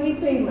up your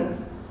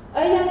repayments.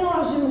 أي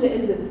نوع جملة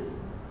is it?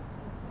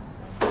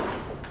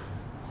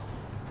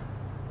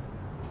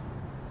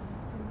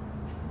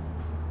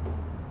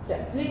 Yeah.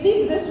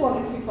 Leave this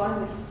one if you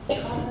find it.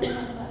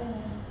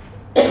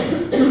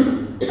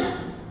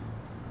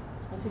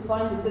 If you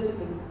find it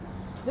difficult.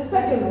 The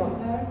second one.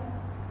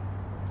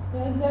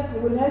 Yeah, exactly,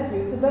 will help you.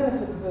 It's a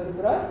benefit verb,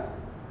 right?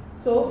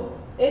 So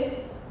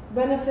it's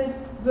benefit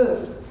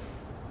verbs.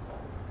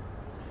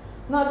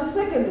 Now the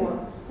second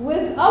one.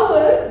 With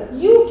our,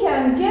 you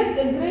can get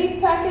a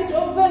great package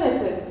of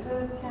benefits.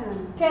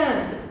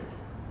 Can.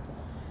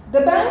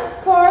 The bank's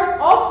card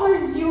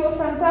offers you a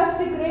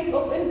fantastic rate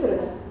of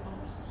interest.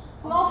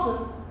 An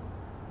offer.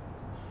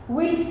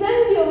 We'll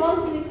send you a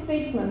monthly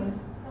statement.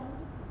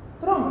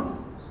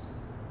 Promise.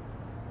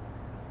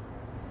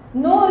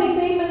 No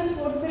repayments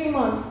for 3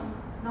 months.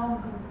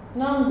 Noun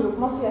group.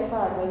 ما فيها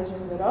فاعل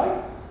هالجملة, right?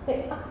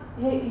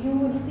 Hey, you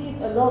will see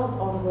it a lot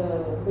on the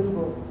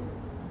billboards.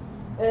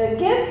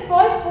 Get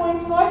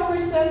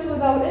 5.5%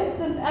 with our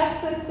instant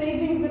access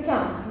savings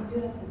account.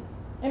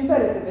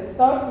 Imperative. It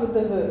starts with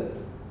the verb.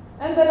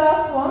 And the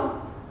last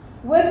one,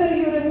 whether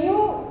you're a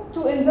new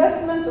to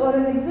investments or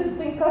an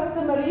existing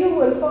customer, you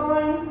will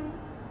find.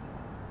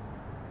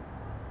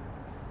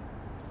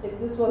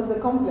 This was the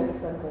complex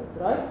sentence,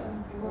 right?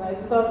 It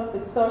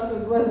starts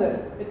with whether.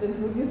 It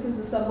introduces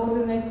a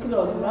subordinate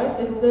clause, right?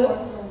 It's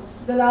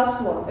the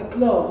last one, a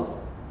clause,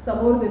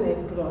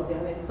 subordinate clause.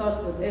 And it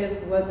starts with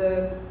if,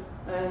 whether,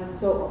 and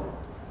so on.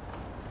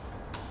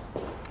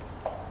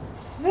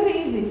 Very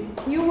easy.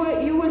 You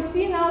will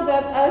see now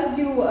that as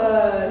you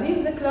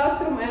leave the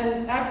classroom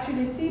and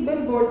actually see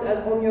billboards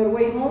on your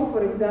way home,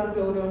 for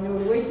example, or on your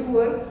way to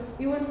work,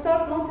 you will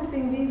start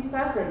noticing these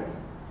patterns.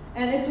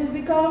 And it will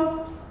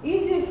become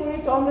easier for you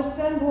to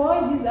understand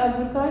why these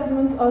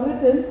advertisements are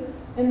written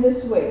in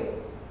this way.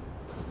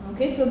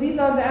 Okay, so these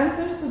are the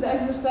answers to the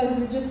exercise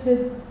we just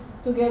did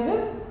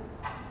together.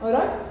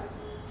 Alright?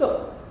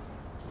 So,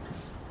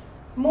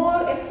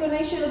 more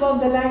explanation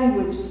about the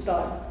language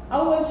style.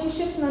 أول شيء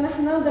شفنا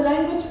نحن the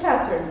language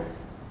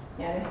patterns.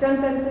 يعني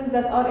sentences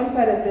that are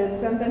imperative,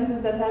 sentences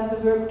that have the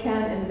verb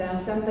can in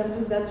them,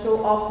 sentences that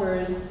show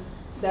offers,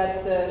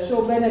 that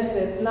show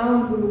benefit,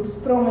 noun groups,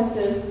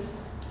 promises.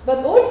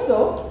 But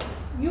also,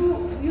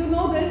 you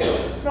know this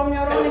from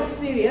your own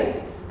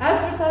experience,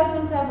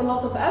 advertisements have a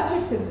lot of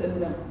adjectives in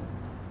them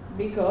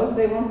because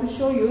they want to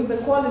show you the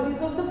qualities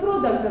of the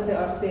product that they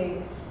are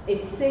saying.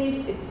 It's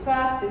safe, it's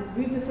fast, it's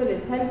beautiful,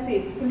 it's healthy,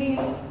 it's clean.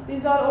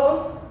 These are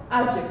all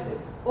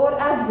adjectives or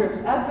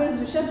adverbs.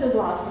 Adverbs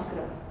يشددوا على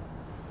فكرة.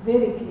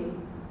 Very clean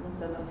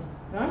مثلا,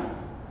 right?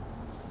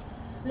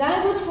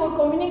 Language for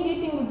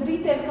communicating with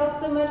retail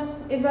customers,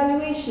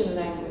 evaluation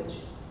language.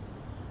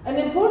 An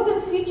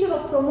important feature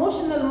of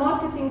promotional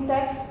marketing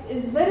text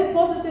is very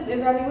positive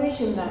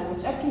evaluation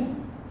language. أكيد.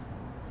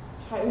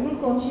 مش هيقولوا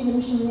لكم شيء اللي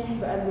مش منيح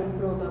بقلب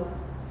البرودكت.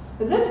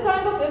 This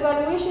kind of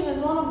evaluation is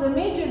one of the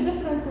major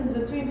differences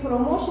between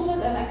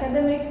promotional and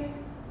academic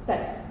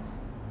texts.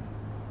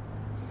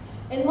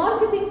 In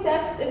marketing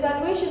text,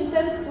 evaluation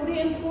tends to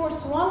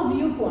reinforce one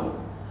viewpoint,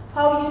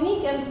 how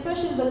unique and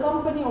special the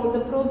company or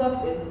the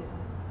product is.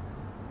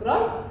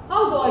 Right?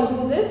 How do I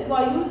do this?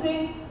 By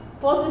using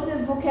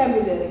positive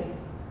vocabulary.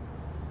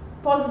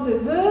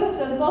 Positive verbs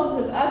and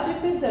positive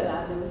adjectives and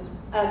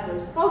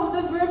adverbs.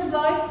 Positive verbs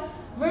like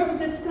verbs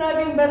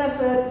describing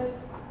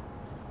benefits,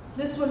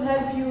 This will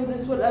help you,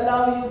 this will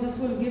allow you, this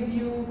will give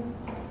you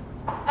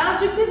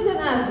adjectives and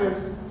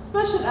adverbs,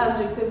 special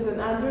adjectives and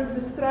adverbs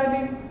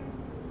describing,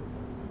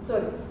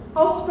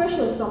 how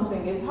special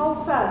something is, how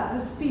fast, the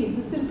speed,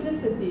 the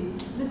simplicity,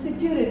 the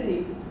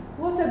security,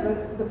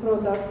 whatever the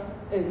product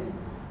is.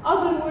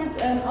 Other words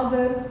and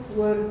other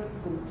word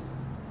groups.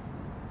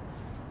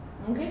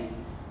 Okay?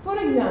 For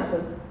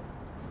example,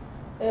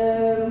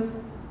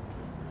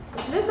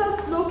 let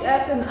us look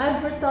at an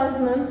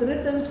advertisement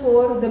written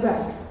for the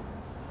bank.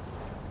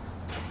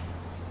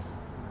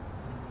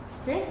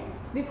 Okay?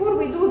 Before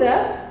we do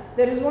that,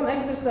 there is one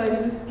exercise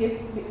we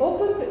skipped.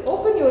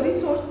 Open your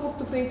resource book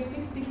to page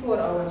 64,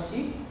 our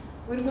sheet.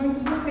 We're going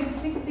to do page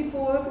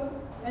 64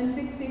 and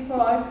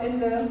 65 in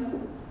the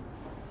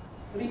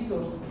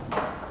resource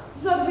book.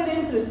 These are very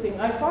interesting.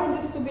 I find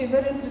this to be a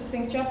very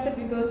interesting chapter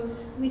because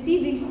we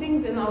see these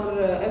things in our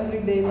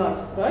everyday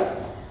life, right?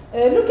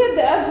 Look at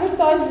the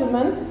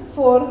advertisement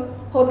for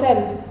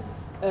hotels,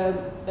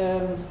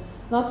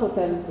 not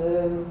hotels,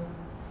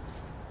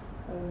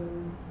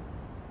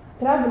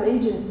 travel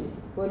agency,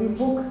 where you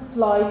book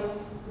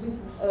flights,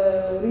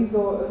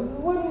 resort,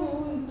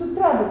 to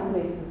travel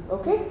places,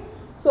 okay?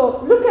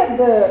 So look at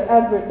the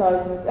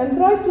advertisements and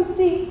try to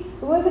see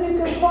whether you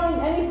can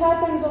find any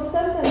patterns of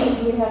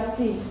sentences we have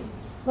seen.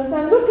 But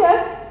then look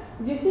at,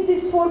 you see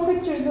these 4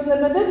 pictures in the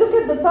middle? Look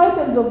at the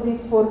titles of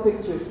these 4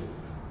 pictures.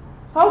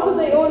 How do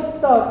they all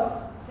start?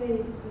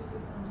 Save 50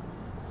 pounds.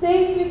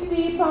 Save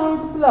 50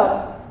 pounds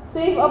plus.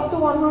 Save up to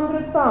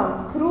 100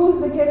 pounds. Cruise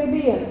the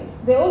Caribbean.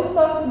 They all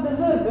start with the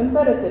verb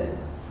imperatives,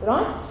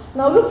 right?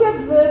 Now look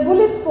at the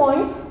bullet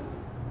points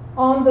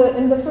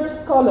in the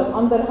first column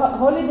under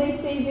holiday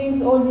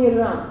savings all year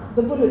round.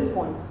 The bullet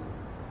points.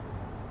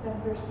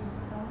 10%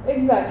 discount.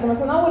 Exactly.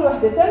 مثلا أول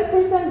واحدة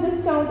 10%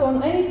 discount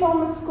on any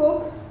Thomas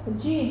Cook,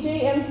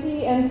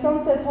 JMC and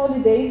Sunset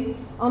holidays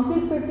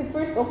until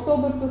 31st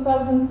October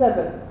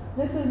 2007.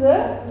 This is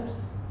a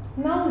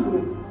noun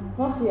group.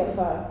 ما فيها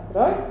فاعل,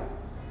 right?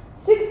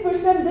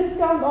 6%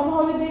 discount on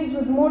holidays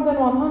with more than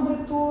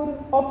 100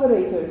 tour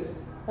operators.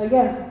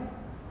 Again,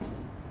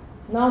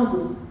 noun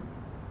group.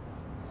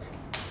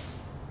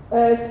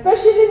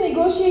 Specially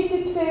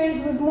negotiated fares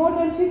with more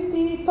than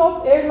 50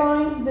 top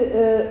airlines.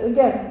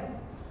 Again,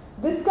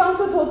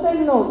 discounted hotel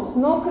notes,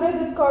 no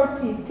credit card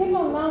fees.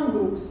 كلهم noun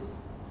groups.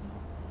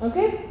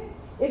 Okay?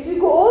 If you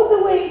go all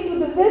the way to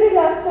the very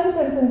last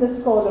sentence in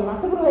this column,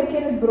 اعتبروا هي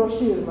كانت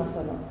بروشير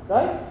مثلا,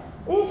 right?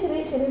 آخر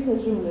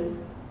جملة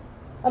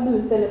قبل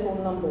التليفون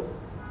numbers.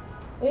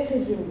 آخر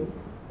جملة.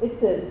 It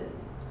says,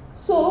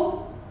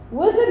 so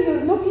whether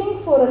you're looking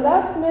for a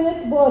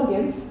last-minute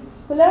bargain,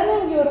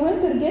 planning your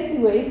winter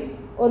getaway,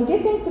 or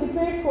getting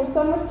prepared for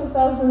summer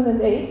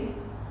 2008,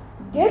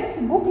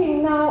 get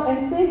booking now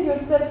and save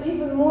yourself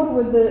even more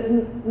with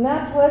the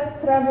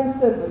NatWest travel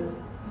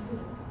service.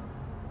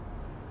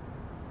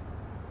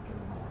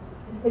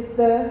 It's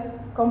the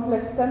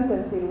complex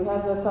sentence here. We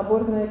have a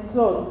subordinate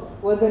clause.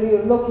 Whether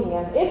you're looking,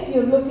 and if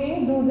you're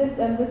looking, do this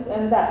and this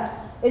and that.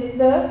 It's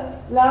the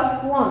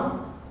last one,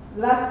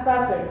 last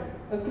pattern,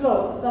 a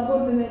clause, a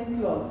subordinate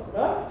clause,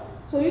 right?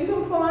 So you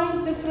can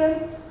find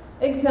different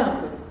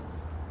examples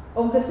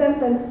of the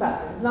sentence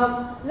patterns.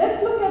 Now,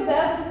 let's look at the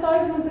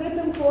advertisement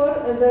written for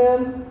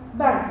the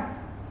bank,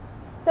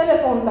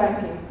 telephone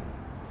banking.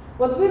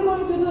 What we're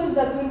going to do is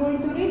that we're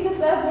going to read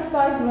this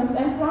advertisement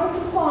and try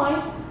to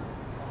find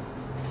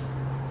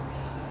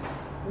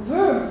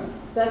verbs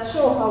that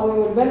show how we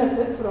will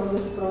benefit from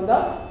this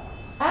product,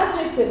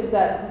 adjectives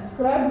that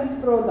describe this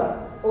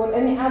product, or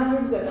any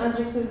adverbs and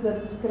adjectives that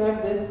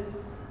describe this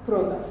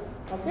product.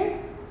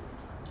 Okay?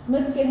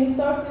 Miss, can you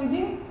start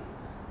reading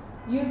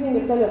using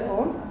a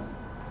telephone?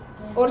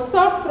 Or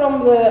start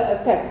from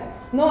the text.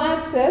 No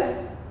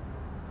access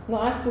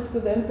to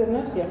the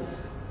internet, yeah.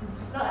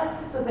 No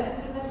access to the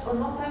internet or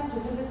no time to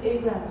visit a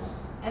branch.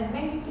 And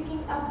maybe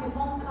picking up the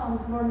phone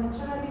comes more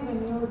naturally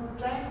when you're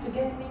trying to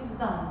get things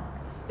done.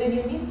 Then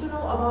you need to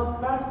know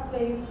about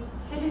Barclays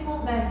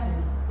telephone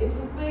banking. It's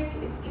quick,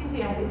 it's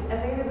easy, and it's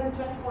available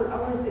 24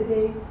 hours a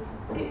day,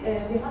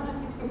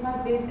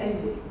 365 days a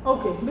year.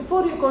 Okay,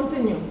 before you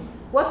continue,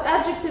 what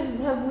adjectives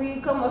have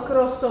we come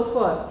across so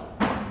far?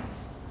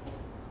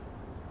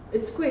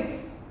 It's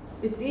quick,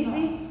 it's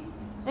easy,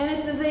 and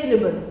it's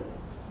available.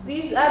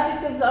 These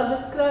adjectives are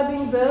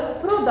describing the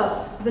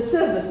product, the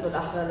service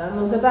بالأحرى,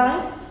 لأنه the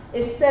bank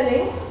is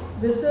selling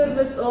the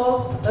service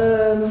of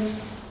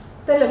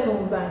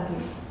telephone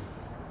banking.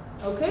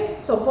 Okay,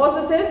 so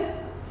positive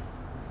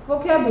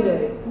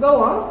vocabulary.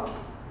 Go on.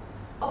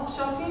 Of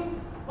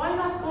shopping, why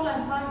not call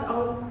and find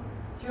out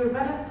your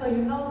balance so you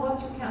know what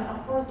you can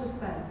afford to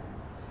spend?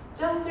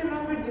 Just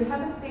remember you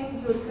haven't paid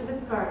your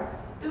credit card.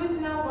 Do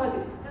it now while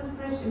it's still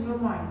fresh in your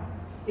mind.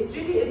 It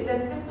really is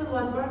that simple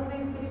what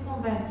Barclays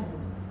telephone banking.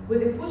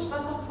 With a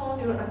push-button phone,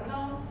 your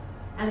accounts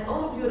and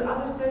all of your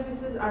other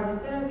services are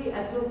literally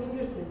at your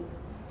fingertips,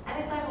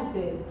 any time of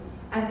day.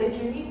 And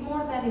if you need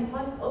more than a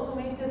fast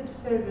automated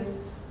service,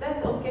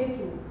 that's okay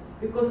too,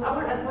 because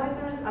our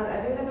advisors are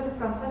available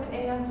from 7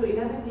 a.m. to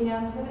 11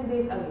 p.m. 7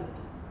 days a week.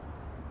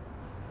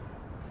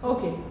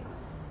 Okay,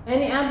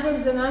 Any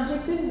adverbs and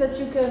adjectives that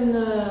you can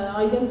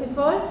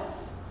identify?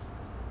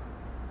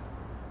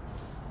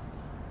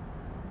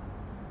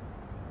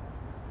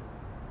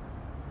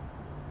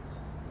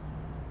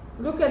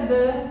 Look at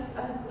the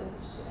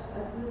adverbs.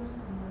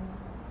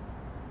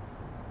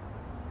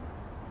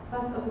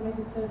 Fast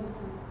automated services.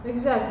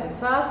 Exactly,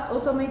 fast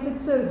automated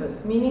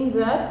service, meaning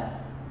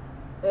that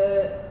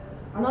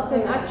not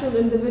an actual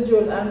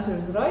individual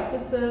answers, right?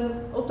 It's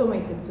an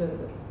automated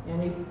service.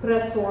 And you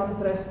press 1,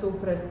 press 2,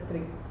 press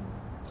 3.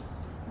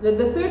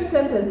 The third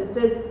sentence, it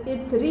says,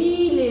 it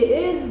really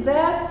is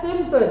that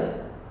simple.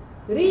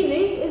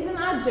 Really is an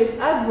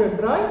adverb,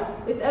 right?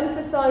 It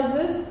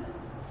emphasizes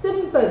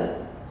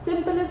simple.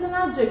 Simple is an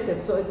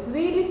adjective, so it's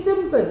really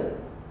simple.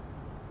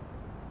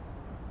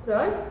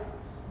 Right?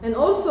 And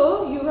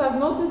also, you have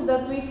noticed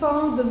that we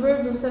found the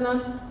verb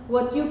مثلا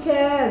what you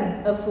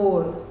can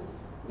afford.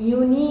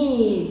 You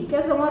need.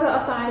 كذا مرة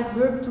قطعت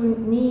verb to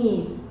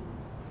need.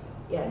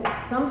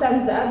 يعني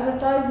sometimes the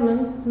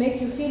advertisements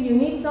make you feel you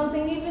need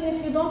something even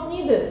if you don't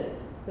need it.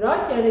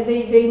 Right?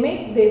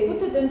 يعني they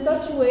put it in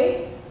such a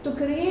way to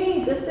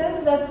create a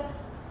sense that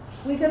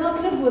we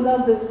cannot live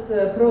without this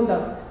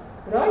product.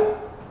 Right?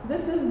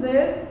 This is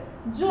their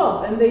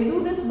job, and they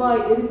do this by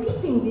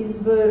repeating these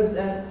verbs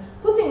and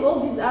putting all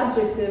these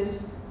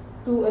adjectives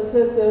to a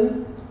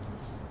certain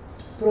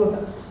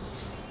product.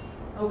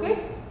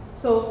 Okay?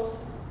 So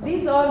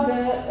these are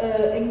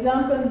the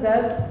examples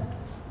that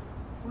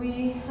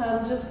we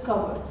have just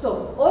covered.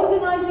 So,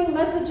 organizing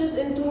messages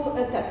into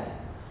a text.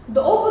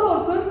 The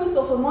overall purpose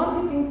of a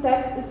marketing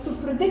text is to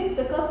predict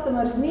the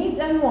customer's needs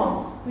and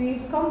wants.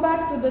 We've come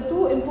back to the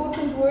two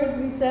important words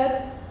we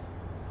said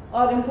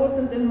are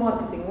important in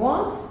marketing: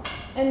 wants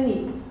and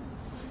needs.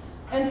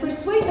 And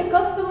persuade the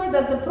customer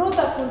that the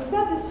product will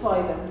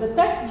satisfy them. The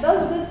text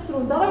does this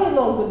through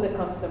dialogue with the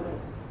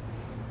customers.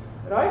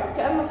 Right?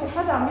 كأنه في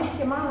حدا عم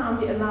يحكي معنا عم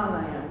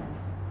بيقنعنا يعني.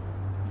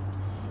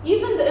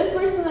 Even the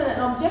impersonal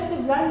and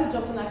objective language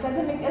of an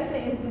academic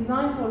essay is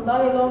designed for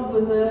dialogue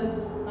with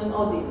an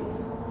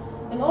audience.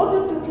 In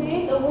order to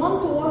create a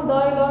one-to-one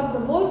dialogue, the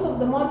voice of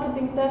the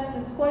marketing text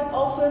is quite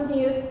often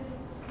here,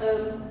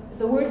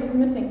 the word is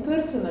missing,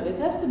 personal. It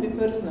has to be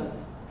personal.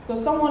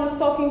 Because someone is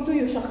talking to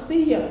you,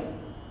 شخصيا.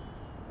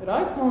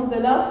 Right? On the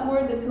last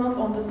word, it's not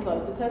on the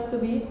slide. It has to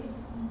be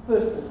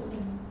personal.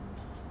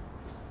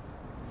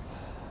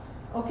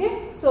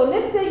 Okay? So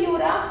let's say you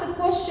were asked the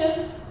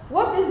question,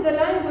 what is the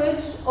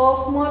language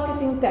of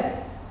marketing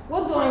texts?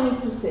 What do I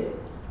need to say?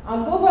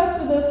 I'll go back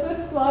to the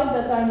first slide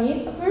that I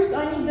need. First,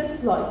 I need this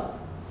slide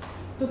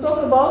to talk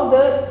about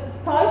the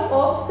type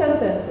of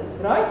sentences,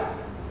 right?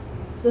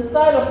 The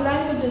style of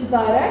language is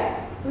direct,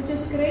 which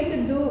is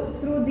created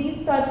through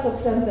these types of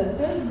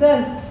sentences.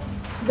 Then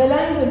the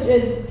language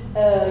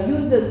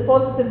uses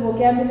positive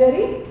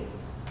vocabulary.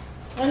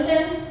 And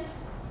then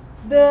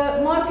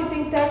the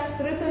marketing text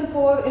written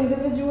for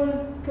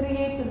individuals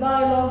creates a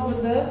dialogue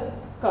with the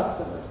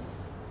customers.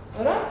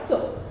 Alright?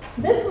 So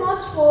this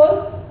much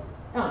for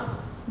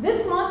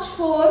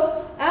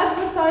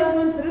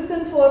advertisements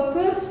written for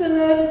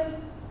personal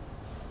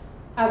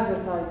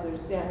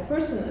advertisers, يعني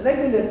personal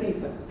regular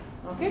people.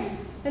 Okay?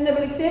 هن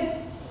بالكتاب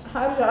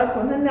حارجع لكم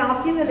هن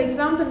عاطينا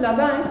الاكزامبل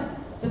لبانكس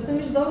بس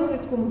مش ضروري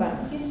تكون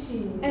بانكس. كل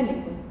شيء.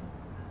 Anything.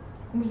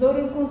 مش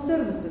ضروري تكون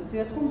services،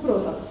 هي تكون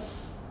products.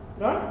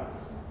 Right?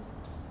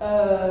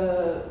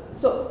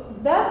 So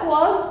that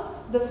was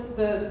the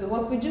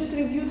what we just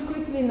reviewed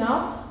quickly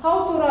now.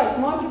 How to write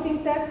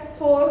marketing texts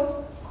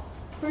for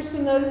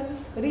personal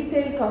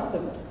retail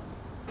customers.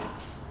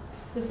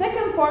 The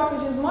second part,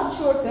 which is much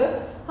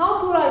shorter,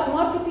 how to write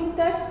marketing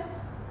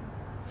texts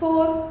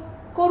for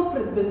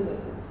corporate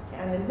businesses.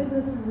 يعني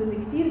البزنسز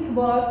اللي كتير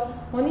كبار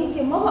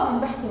هونيك ما بقى عم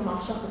بحكي مع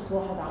شخص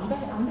واحد،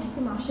 عم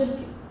بحكي مع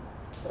شركة.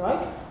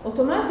 Right?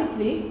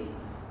 Automatically,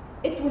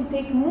 it will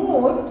take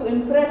more to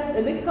impress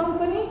a big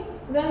company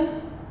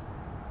than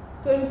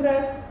to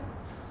impress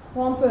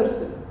one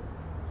person.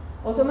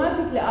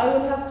 Automatically, I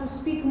will have to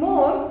speak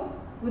more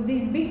with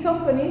these big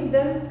companies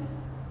than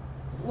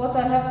what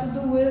I have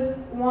to do with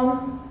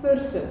one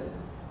person.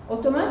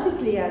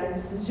 Automatically يعني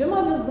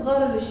الجمل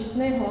الصغار اللي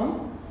شفناهم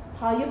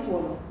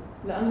حيطولوا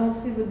لأنه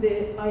بصير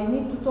بدي I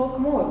need to talk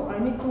more. I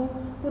need to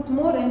put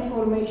more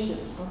information.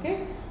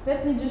 Okay?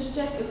 Let me just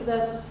check if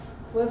that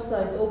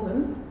website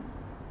opened.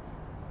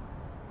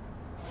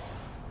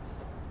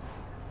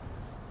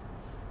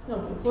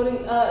 Okay,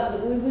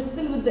 we're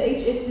still with the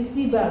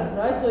HSBC bank,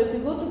 right? So if you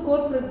go to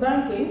corporate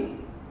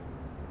banking,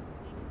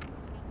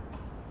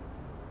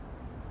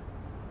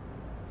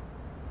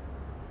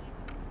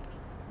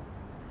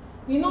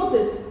 you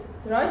notice,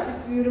 right?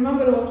 If you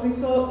remember what we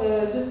saw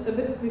just a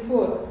bit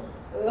before,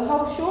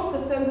 how short the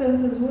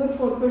sentences were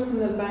for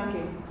personal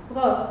banking.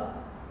 صغار,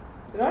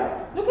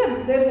 right? Look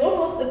at, there's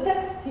almost a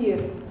text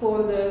here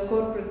for the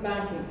corporate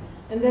banking,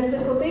 and there's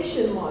a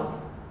quotation mark,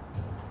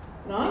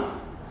 right?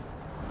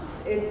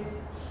 It's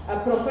a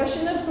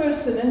professional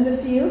person in the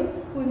field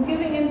who's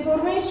giving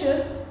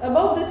information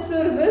about this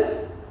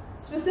service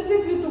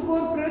specifically to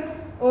corporate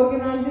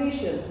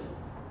organizations,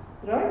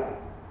 right?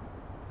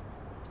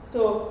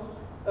 So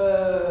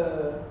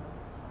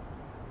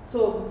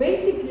So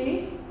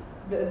basically,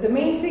 the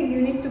main thing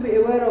you need to be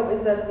aware of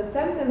is that the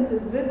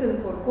sentences written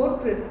for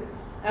corporate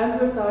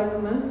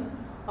advertisements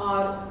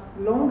are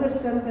longer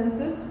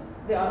sentences,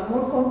 they are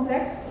more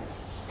complex,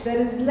 there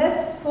is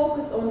less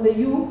focus on the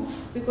you,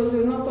 because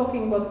we're not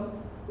talking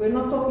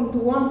to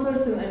one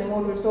person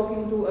anymore, we're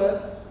talking to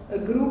a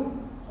group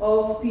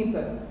of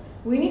people.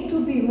 We need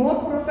to be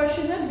more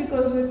professional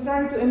because we're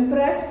trying to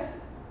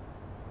impress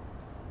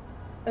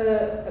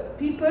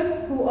people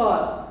who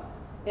are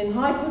in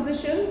high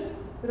positions,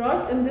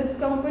 right, in this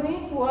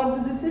company, who are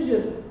the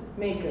decision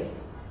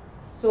makers.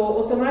 So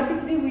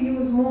automatically we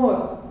use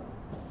more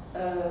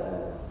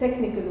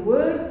technical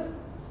words,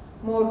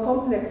 more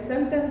complex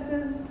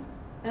sentences,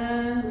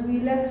 and we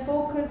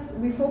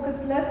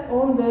focus less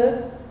on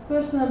the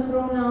personal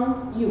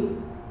pronoun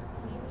you.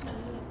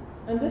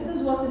 And this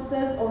is what it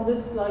says on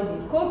this slide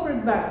here.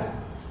 Corporate banking.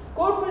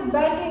 Corporate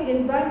banking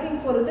is banking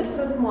for a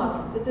different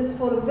market. It is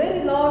for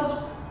very large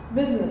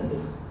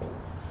businesses.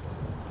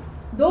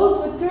 Those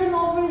with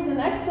turnovers in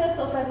excess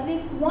of at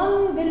least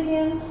 £1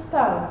 billion,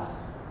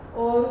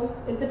 or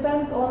it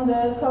depends on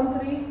the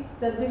country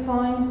that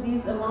defines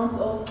these amounts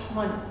of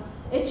money.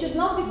 It should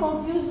not be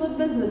confused with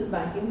business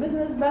banking.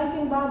 Business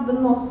banking بعد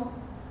بالنص.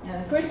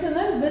 يعني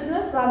personal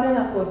business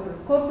بعدين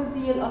corporate. Corporate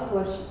هي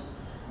الأكبر شيء.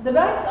 The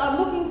banks are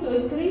looking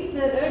to increase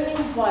their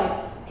earnings by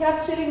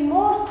capturing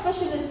more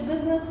specialist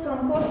business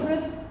from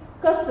corporate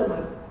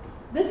customers.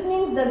 This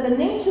means that the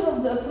nature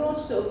of the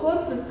approach to a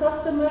corporate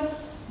customer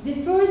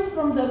differs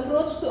from the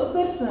approach to a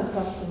personal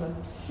customer.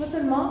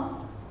 مثل ما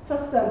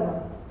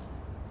فسرنا.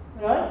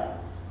 Right?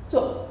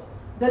 So,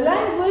 the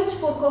language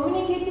for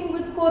communicating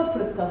with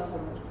corporate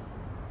customers.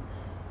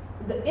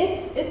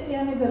 It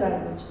يعني the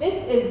language.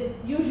 It is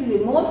usually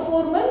more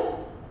formal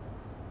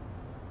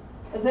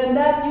than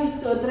that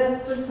used to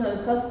address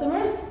personal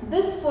customers.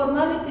 This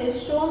formality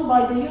is shown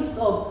by the use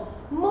of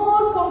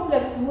more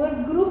complex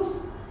word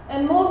groups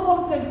and more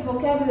complex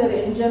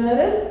vocabulary in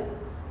general,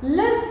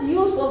 less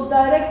use of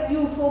direct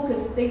you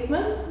focused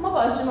statements, ما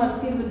بقى الجمل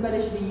كتير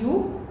بتبلش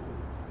you,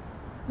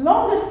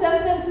 longer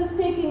sentences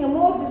taking a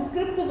more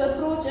descriptive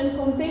approach and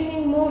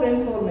containing more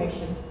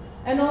information.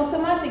 And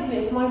automatically,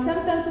 if my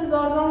sentences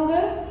are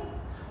longer,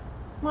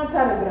 my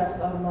paragraphs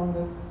are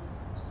longer.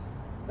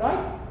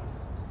 Right?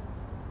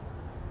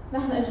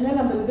 نحن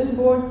اجمالا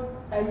بالبيلبوردز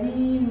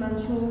قليل ما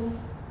نشوف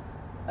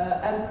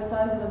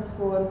advertisements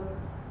for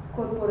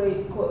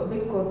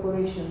big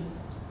corporations,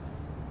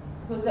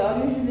 because they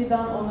are usually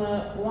done on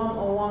a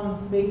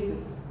one-on-one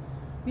basis.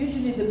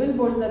 Usually the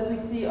billboards that we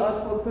see are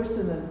for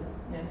personal,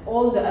 and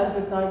all the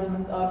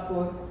advertisements are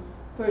for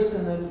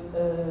personal,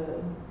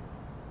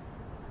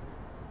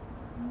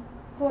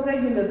 for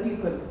regular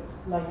people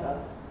like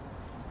us.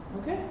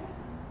 Okay?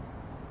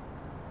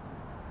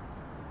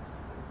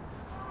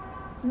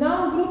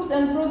 Now groups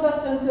and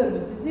products and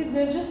services. See,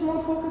 they're just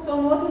more focused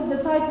on what is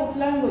the type of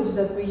language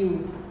that we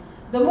use.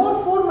 The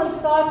more formal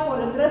style for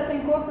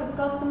addressing corporate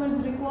customers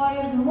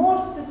requires more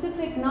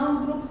specific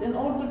noun groups in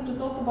order to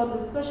talk about the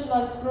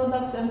specialized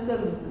products and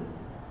services.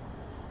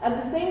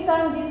 At the same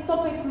time, these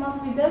topics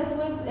must be dealt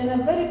with in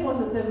a very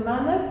positive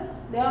manner.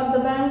 They are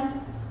the bank's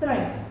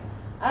strength.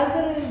 As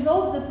a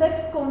result, the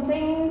text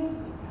contains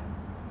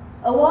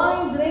a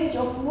wide range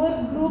of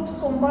word groups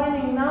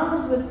combining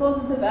nouns with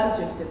positive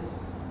adjectives.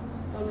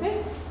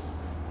 Okay?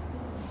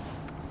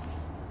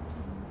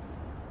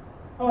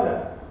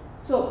 Alright.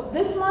 So,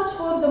 this much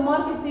for the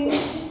marketing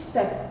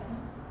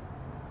texts.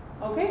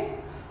 Okay?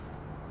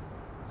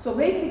 So,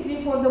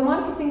 basically, for the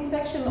marketing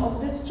section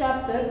of this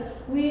chapter,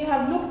 we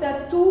have looked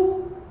at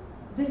two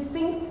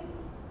distinct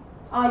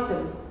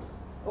items,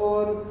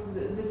 or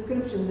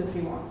descriptions if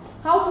you want.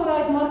 How to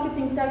write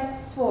marketing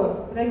texts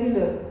for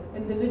regular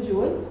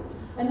individuals,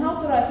 and how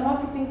to write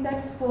marketing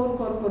texts for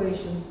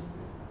corporations.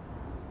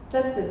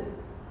 That's it.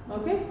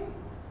 Okay?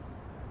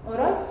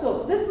 Alright,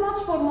 so this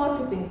much for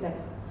marketing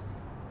texts.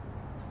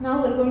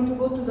 Now we're going to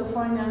go to the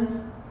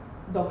finance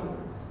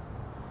documents.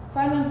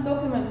 Finance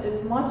documents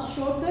is much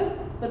shorter,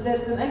 but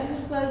there's an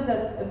exercise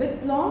that's a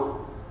bit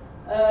long,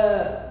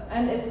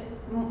 and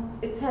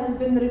it has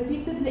been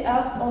repeatedly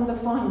asked on the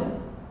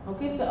final.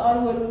 Okay, so I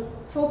will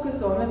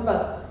focus on it,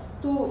 but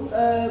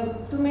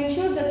to make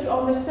sure that you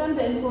understand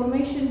the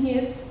information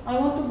here, I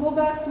want to go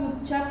back to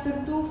chapter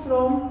 2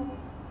 from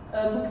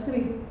book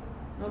 3.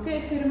 Okay,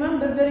 if you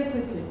remember very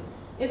quickly.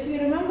 If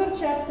you remember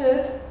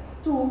chapter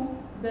 2,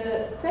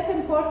 the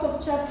second part of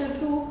chapter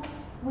 2,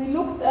 we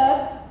looked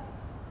at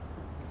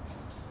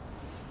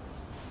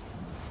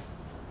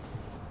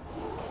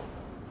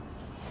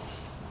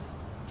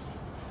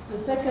the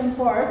second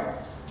part.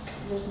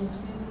 Let me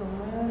see from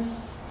where.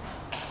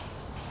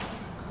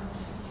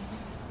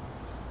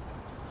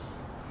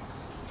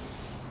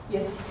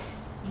 Yes,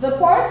 the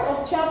part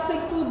of chapter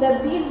 2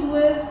 that deals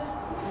with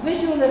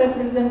visual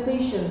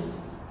representations.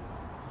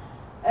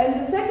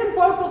 And the second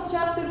part of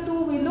chapter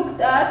 2 we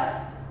looked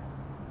at,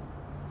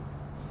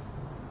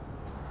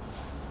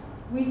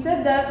 we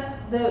said that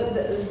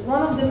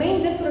one of the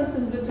main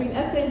differences between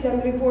essays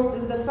and reports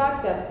is the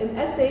fact that in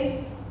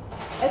essays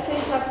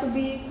essays have to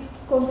be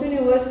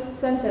continuous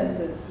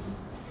sentences.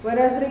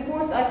 Whereas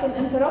reports, I can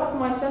interrupt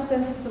my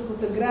sentences to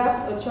put a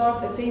graph, a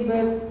chart, a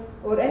table,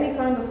 or any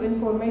kind of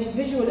information,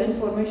 visual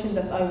information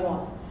that I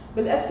want.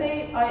 But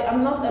essay, I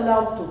am not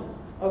allowed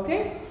to,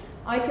 okay?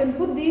 I can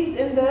put these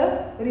in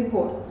the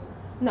reports.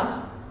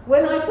 Now,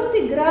 when I put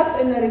a graph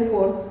in a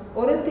report,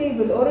 or a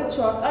table, or a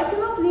chart, I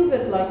cannot leave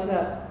it like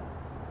that.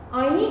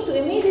 I need to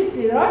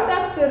immediately, right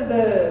after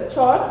the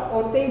chart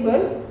or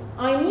table,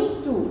 I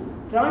need to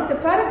write a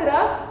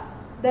paragraph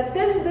that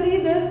tells the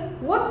reader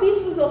what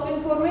pieces of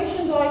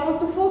information do I want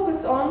to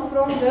focus on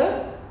from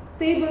the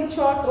table,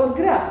 chart, or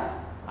graph.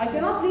 I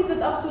cannot leave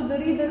it up to the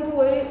reader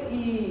who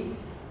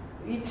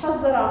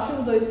يتحذر على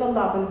شو بده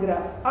يطلع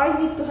بالجراف.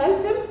 I need to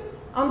help him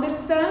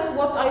understand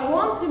what I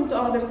want him to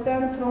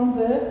understand from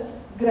the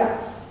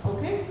graph.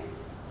 Okay?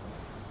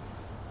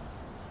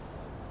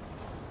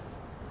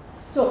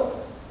 So,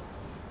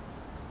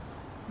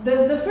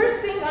 the first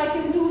thing I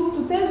can do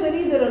to tell the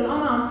reader أن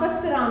أنا عم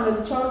فسر عن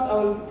الchart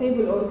أو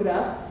table or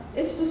graph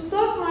is to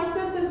start my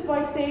sentence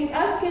by saying,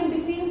 as can be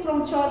seen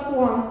from chart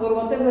 1, or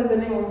whatever the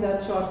name of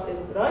that chart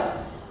is, right?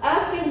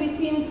 As can be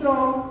seen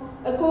from,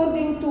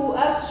 according to,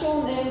 as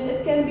shown in,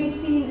 it can be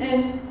seen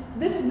in.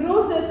 This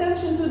draws the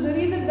attention to the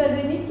reader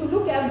that they need to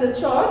look at the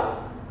chart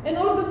in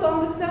order to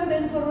understand the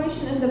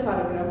information in the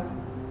paragraph.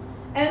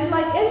 And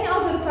like any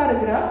other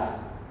paragraph,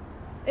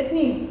 it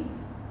needs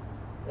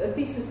a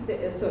thesis,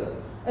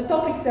 a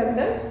topic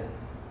sentence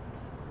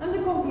and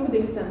the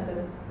concluding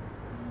sentence.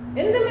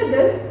 In the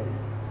middle,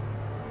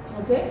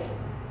 okay,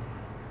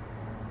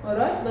 all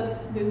right, but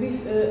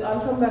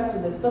I'll come back to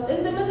this. But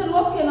in the middle,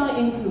 what can I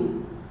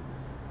include?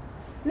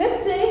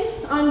 Let's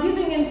say I'm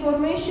giving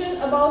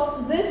information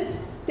about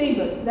this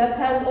table that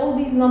has all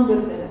these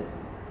numbers in it,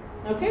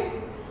 okay?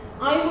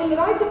 I will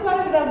write a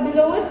paragraph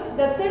below it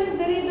that tells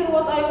the reader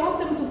what I want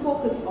them to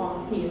focus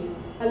on here.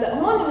 هلا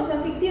هون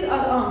مثلا في كثير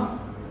أرقام.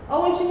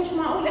 أول شيء مش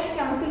معقول أحكي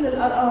عن كل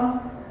الأرقام.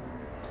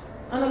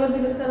 أنا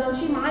بدي مثلا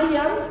شيء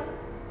معين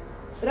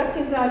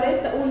ركز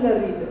عليه تقول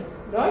للريدرز،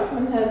 right؟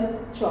 من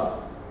هالchart.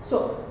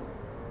 So,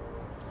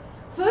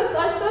 first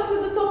I start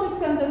with the topic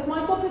sentence.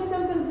 My topic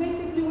sentence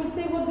basically will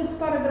say what this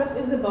paragraph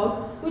is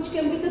about, which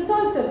can be the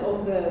title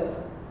of the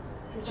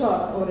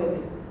chart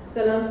already.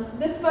 So,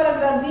 this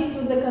paragraph deals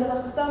with the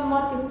Kazakhstan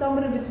market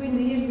summary between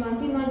the years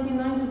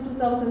 1999 to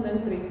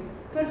 2003.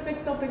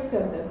 Perfect topic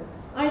sentence.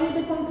 I need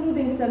a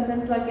concluding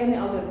sentence like any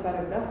other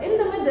paragraph. In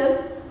the middle,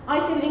 I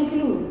can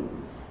include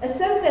a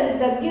sentence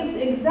that gives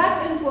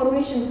exact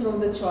information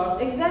from the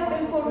chart. Exact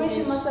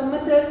information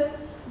مثل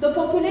the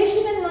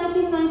population in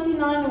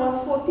 1999 was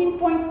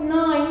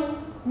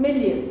 14.9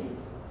 million.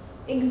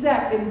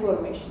 Exact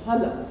information.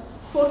 هلا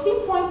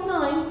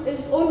 14.9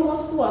 is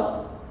almost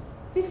what?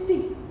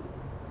 50.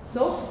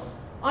 So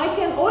I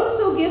can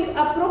also give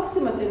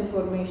approximate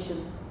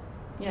information.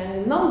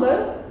 Yani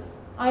number,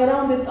 I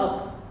round it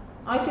up.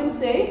 I can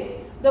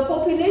say the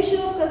population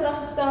of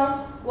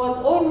Kazakhstan was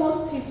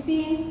almost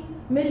 15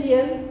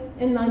 million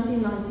in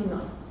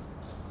 1999.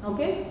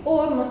 Okay?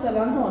 Or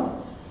مثلا هون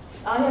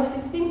I have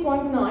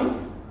 16.9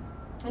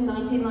 in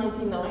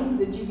 1999,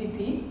 the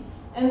GDP,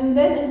 and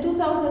then in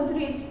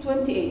 2003 it's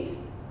 28.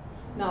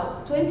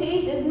 Now,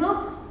 28 is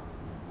not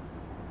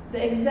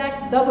the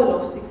exact double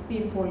of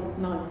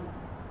 16.9,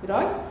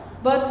 right?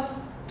 But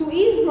to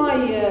ease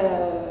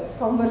my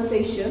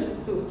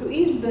conversation, to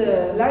ease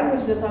the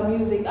language that I'm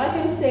using, I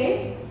can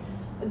say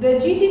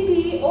the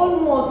GDP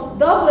almost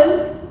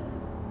doubled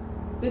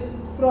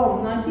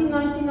from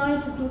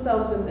 1999 to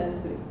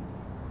 2003.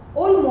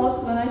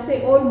 Almost, when I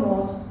say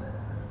almost,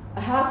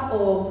 half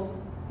of,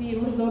 هي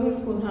مش ضروري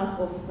تكون half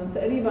of,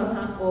 تقريبا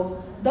half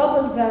of,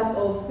 double that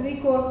of,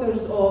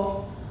 3/4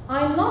 of.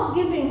 I'm not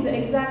giving the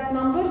exact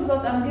numbers,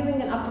 but I'm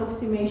giving an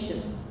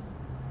approximation.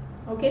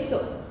 Okay,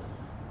 so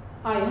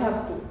I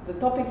have the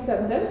topic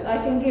sentence. I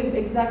can give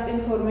exact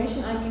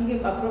information. I can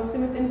give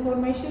approximate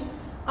information.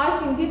 I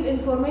can give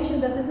information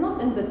that is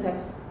not in the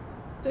text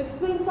to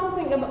explain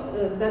something about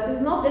that is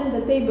not in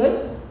the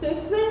table, to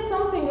explain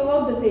something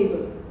about the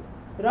table,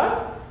 right?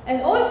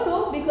 And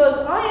also, because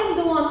I am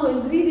the one who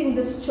is reading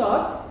this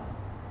chart,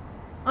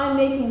 I'm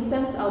making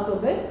sense out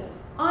of it,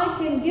 I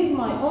can give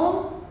my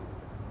own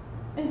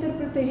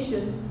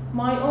interpretation,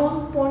 my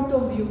own point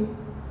of view,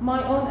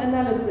 my own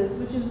analysis,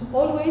 which is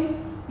always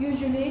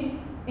usually,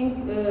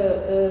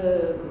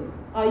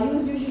 I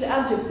use usually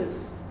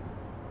adjectives.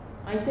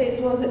 I say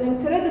it was an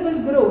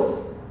incredible growth.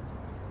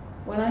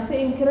 When I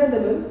say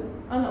incredible,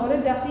 أنا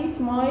already أعطيك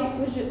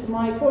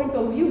my point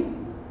of view.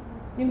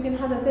 يمكن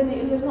حدا تاني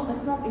يقول لي no,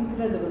 it's not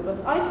incredible, but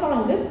I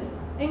find it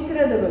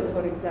incredible,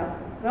 for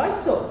example,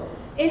 right? So,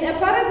 in a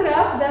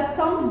paragraph that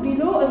comes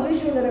below a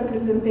visual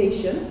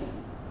representation,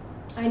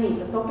 I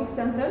need a topic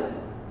sentence,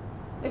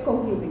 a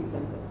concluding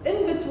sentence.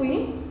 In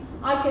between,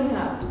 I can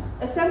have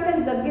a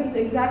sentence that gives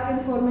exact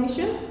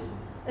information,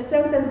 a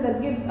sentence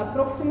that gives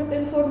approximate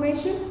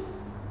information,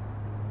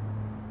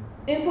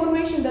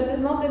 information that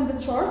is not in the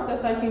chart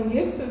that I can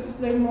give to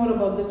explain more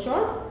about the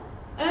chart,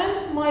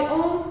 and my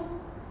own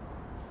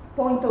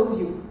point of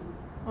view.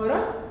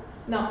 Alright?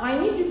 Now I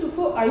need you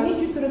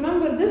to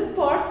remember this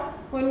part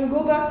when we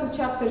go back to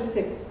chapter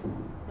 6.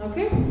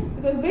 Okay?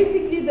 Because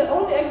basically the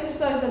only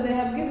exercise that they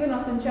have given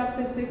us in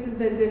chapter 6 is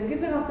that they've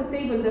given us a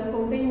table that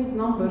contains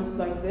numbers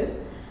like this,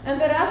 and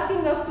they're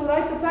asking us to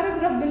write a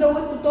paragraph below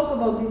it to talk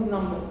about these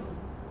numbers.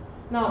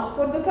 Now,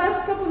 for the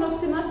past couple of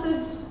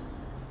semesters,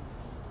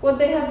 what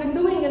they have been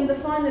doing in the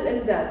final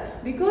is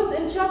that, because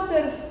in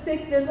chapter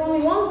 6 there's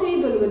only one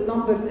table with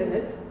numbers in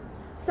it,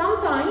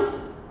 sometimes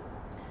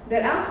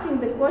they're asking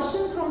the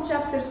question from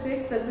chapter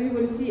 6 that we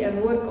will see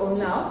and work on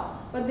now,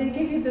 but they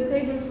give you the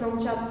table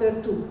from chapter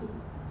 2.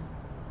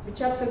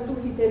 بشابتر 2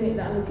 في تاني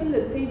لأنه كل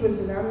التيبلز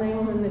اللي عندنا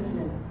يوم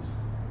الاثنين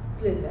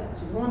ثلاثة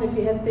actually. هون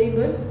في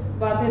هالتيبل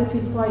بعدين في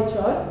الباي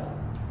chart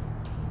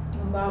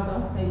من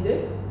بعدها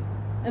هيدي.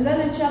 And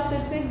then in chapter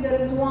 6 there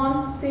is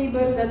one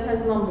table that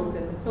has numbers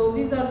in it. So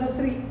these are the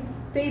 3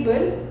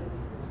 tables,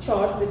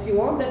 charts if you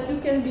want, that you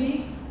can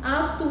be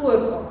asked to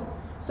work on.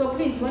 So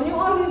please, when you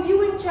are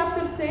reviewing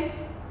chapter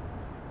 6,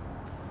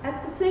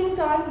 at the same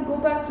time go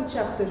back to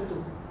chapter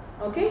 2.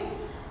 Okay?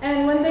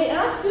 And when they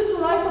ask you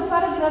to write a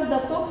paragraph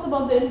that talks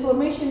about the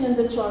information in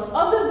the chart,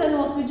 other than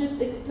what we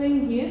just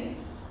explained here,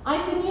 I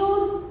can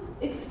use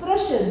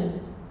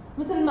expressions.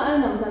 مثل ما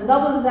قلنا مثلا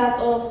double that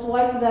of,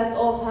 twice that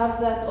of, half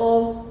that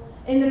of,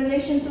 in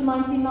relation to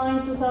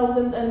 99,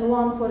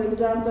 2001, for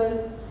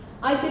example.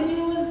 I can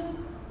use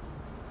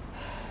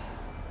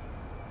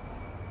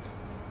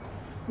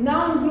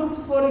noun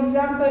groups, for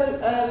example,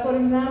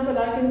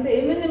 I can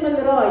say a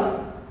minimal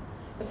rise.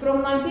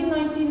 From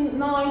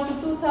 1999 to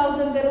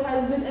 2000, there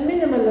has been a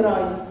minimal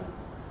rise,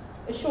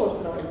 a short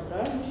rise,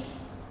 right? مش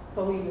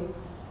طويلة.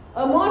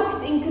 A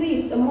marked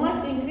increase,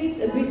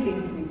 a big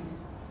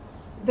increase.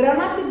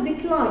 Dramatic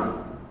decline,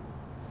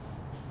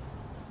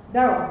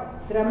 down.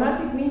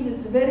 Dramatic means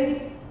it's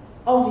very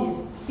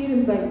obvious, here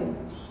in Bible.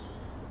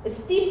 A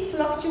steep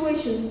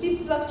fluctuation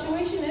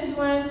is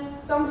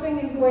when something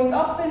is going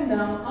up and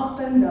down, up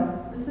and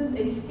down. This is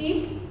a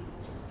steep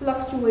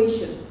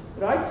fluctuation,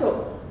 right?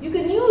 So you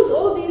can use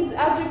all these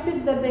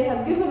adjectives that they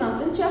have given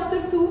us in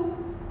chapter 2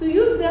 to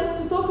use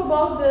them to talk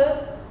about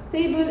the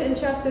table in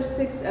chapter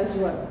 6 as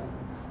well.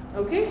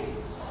 Okay?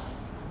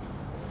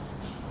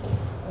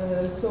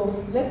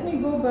 So let me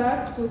go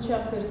back to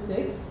chapter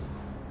 6.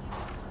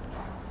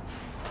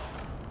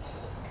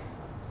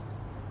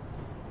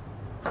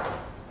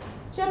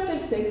 Chapter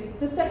 6,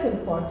 the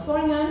second part,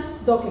 finance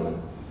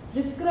documents,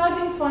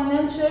 describing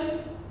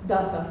financial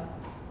data.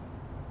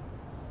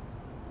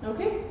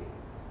 Okay?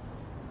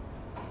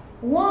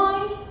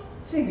 Why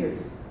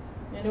figures?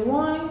 And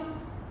why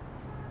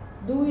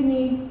do we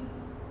need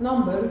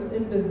numbers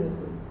in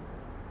businesses?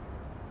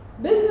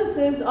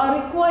 Businesses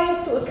are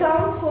required to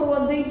account for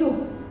what they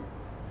do.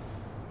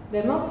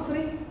 They're not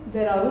free.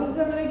 There are rules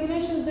and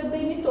regulations that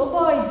they need to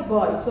abide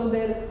by. So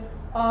there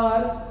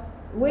are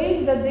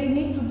ways that they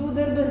need to do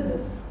their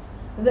business.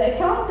 The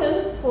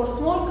accountants for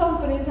small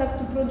companies have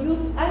to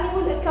produce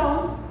annual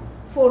accounts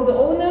for the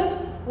owner,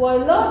 while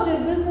larger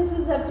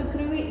businesses have to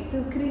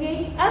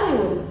create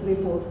annual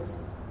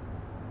reports.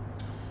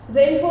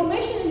 The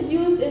information is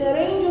used in a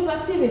range of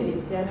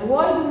activities. Yani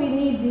why do we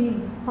need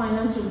these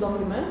financial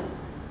documents?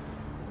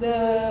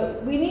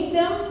 We need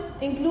them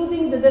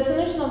including the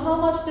definition of how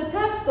much the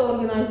tax the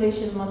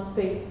organization must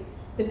pay.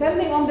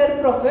 Depending on their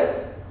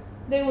profit,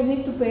 they will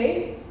need to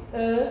pay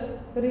a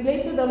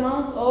related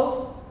amount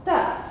of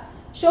tax.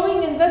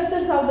 Showing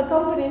investors how the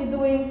company is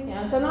doing,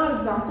 يعني أنت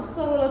نعرف إذا عم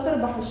تخسر ولا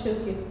تربح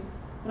الشركة,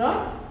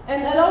 right?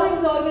 And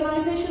allowing the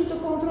organization to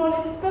control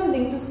its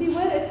spending, to see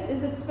where it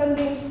is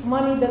spending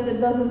money that it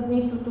doesn't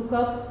need to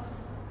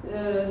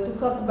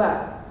cut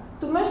back,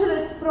 to measure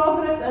its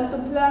progress and to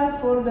plan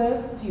for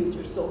the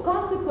future. So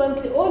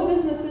consequently, all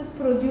businesses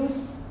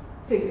produce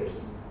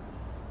figures.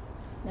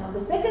 Now, the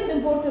second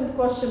important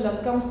question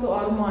that comes to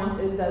our minds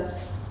is that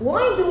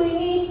why do we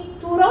need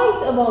to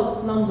write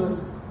about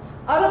numbers?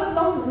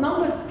 Aren't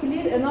numbers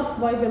clear enough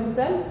by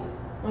themselves?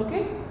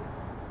 Okay?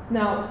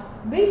 Now,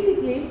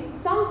 basically,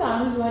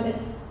 sometimes when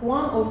it's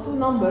 1 or 2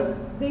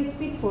 numbers, they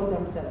speak for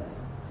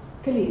themselves,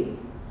 clear.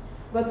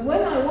 But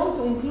when I want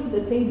to include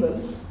a table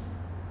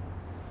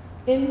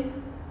in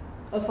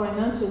a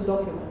financial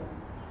document,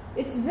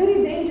 it's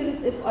very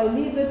dangerous if I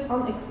leave it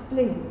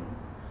unexplained.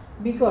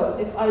 Because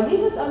if I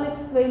leave it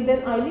unexplained,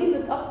 then I leave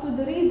it up to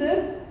the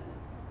reader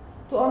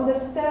to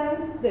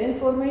understand the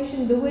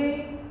information the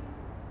way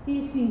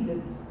he sees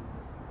it.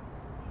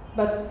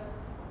 But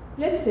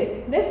let's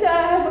say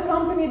I have a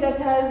company that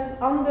has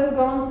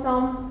undergone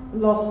some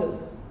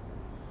losses,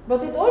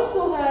 but it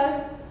also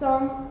has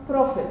some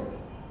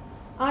profits.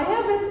 I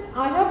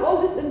have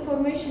all this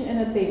information in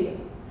a table,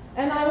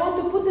 and I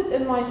want to put it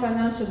in my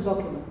financial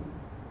document.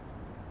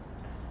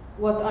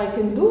 What I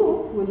can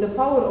do with the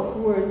power of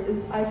words is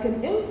I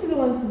can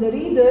influence the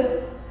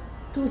reader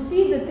to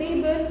see the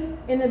table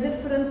in a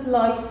different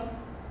light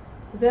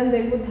than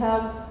they would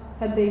have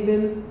had they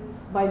been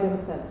by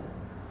themselves.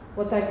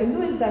 What I can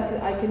do is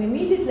that I can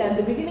immediately at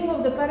the beginning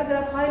of the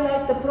paragraph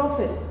highlight the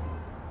profits,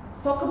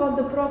 talk about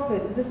the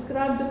profits,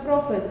 describe the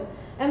profits,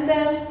 and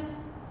then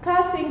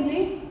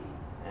passingly,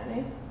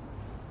 يعني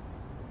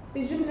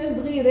بجملة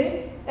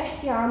صغيرة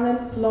احكي عن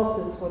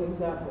losses for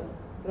example,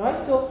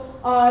 right? So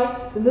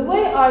the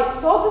way I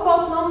talk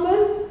about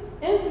numbers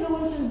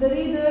influences the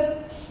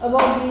reader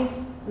about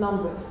these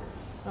numbers.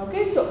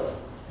 Okay, so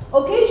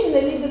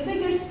occasionally the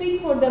figures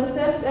speak for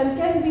themselves and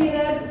can be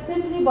read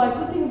simply by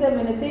putting them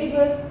in a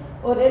table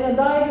or in a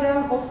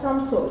diagram of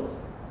some sort.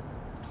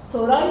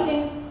 So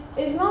writing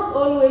is not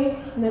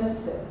always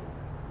necessary.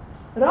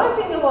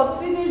 Writing about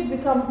figures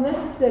becomes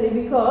necessary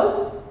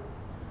because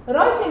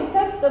writing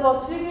text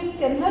about figures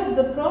can help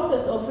the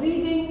process of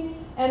reading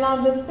and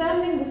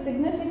understanding the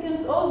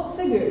significance of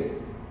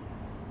figures.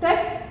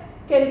 Text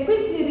can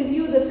quickly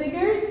review the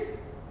figures,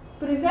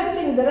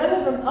 presenting the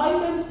relevant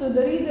items to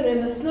the reader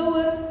in a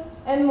slower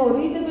and more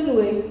readable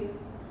way.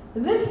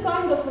 This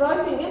kind of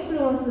writing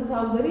influences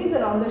how the reader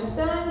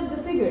understands the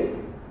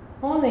figures.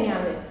 هون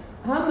يعني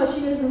أهم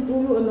شيء لازم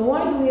تقولوا إنه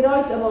why do we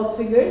write about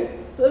figures?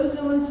 To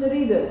influence the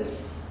reader.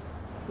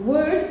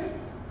 Words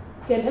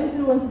can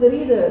influence the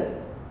reader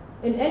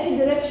in any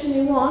direction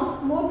you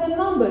want more than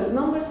numbers.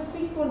 Numbers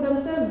speak for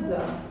themselves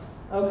then.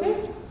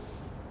 Okay?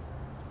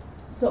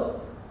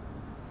 So,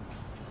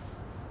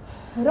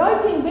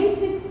 writing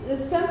basic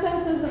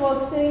sentences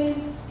about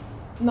sales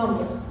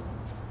numbers.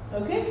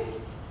 Okay?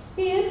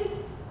 Here,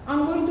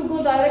 I'm going to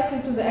go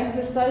directly to the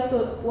exercise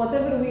so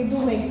whatever we do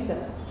makes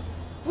sense.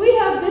 We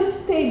have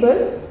this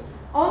table.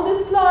 On the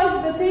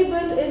slides, the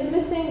table is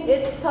missing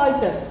its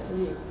title.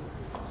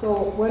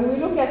 So when we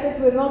look at it,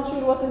 we're not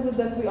sure what is it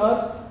that we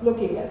are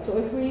looking at. So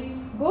if we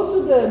go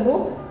to the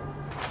book,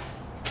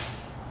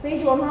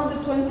 page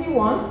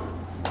 121,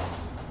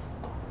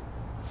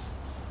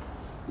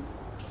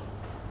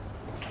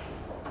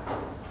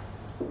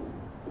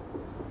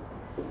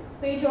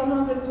 page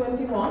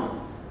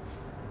 121,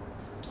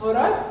 all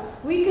right,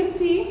 we can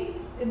see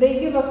they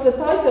give us the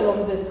title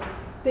of this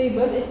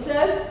table. It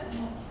says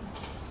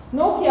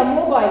Nokia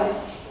mobile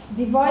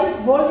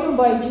device volume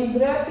by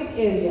geographic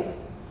area.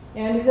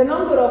 And the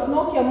number of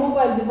Nokia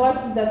mobile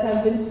devices that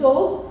have been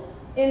sold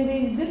in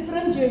these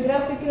different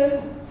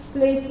geographical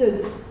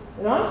places,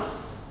 right?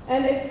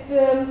 And if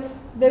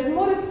there's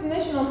more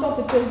explanation on top,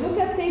 it says look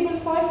at table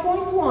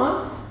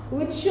 5.1,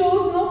 which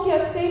shows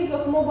Nokia's sales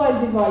of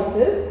mobile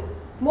devices.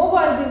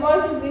 Mobile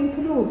devices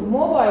include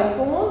mobile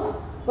phones,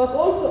 but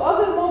also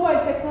other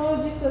mobile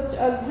technologies such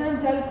as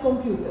handheld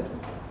computers.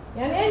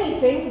 And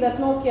anything that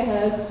Nokia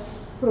has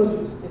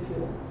produced, if you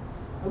want.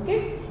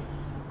 Okay?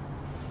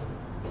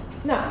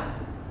 Now,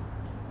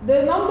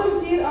 the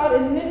numbers here are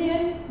in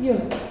million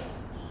units.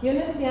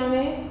 Units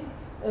يعني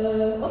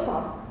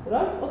قطعة,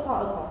 right?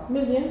 قطعة,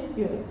 million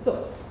units. So,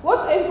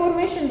 what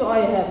information do I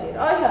have here?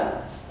 I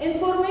have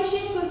information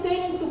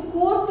pertaining to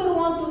quarter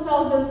 1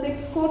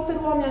 2006. Quarter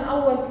 1 يعني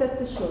أول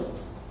 3 أشهر.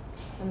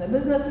 And the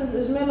businesses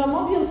إجمالا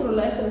ما بينطروا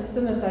لآخر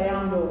السنة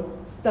تيعملوا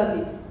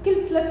study.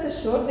 كل 3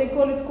 أشهر they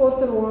call it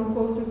quarter 1,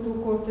 quarter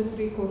 2, quarter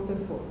 3, quarter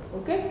 4.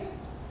 Okay?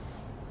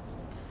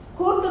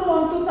 Quarter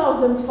 1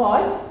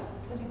 2005.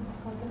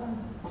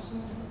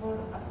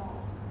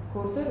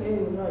 Quarter? Yeah,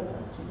 you're right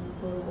actually.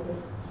 Quarter.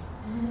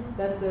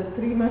 That's a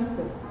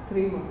trimester,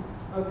 3 months.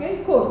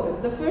 Okay? Quarter,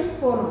 the first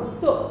 4 months.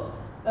 So,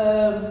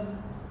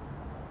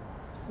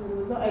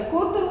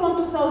 quarter 1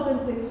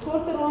 2006,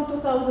 quarter 1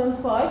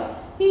 2005.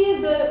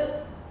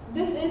 Here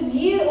this is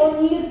year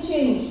on year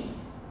change.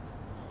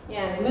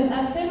 يعني من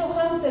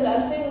 2005 ل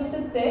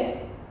 2006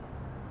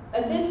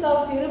 قديش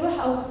صار في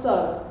ربح أو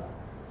خسارة.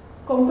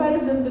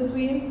 Comparison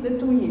between the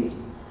 2 years.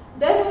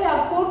 Then we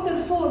have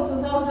quarter 4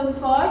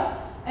 2005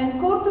 and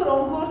quarter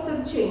on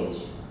quarter change.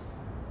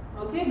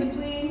 Okay,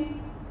 between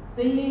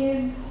the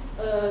years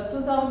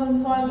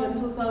 2005 and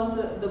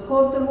 2000, the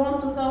quarter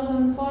 1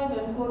 2005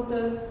 and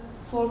quarter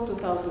 4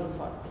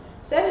 2005.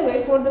 So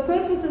anyway, for the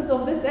purposes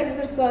of this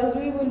exercise,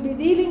 we will be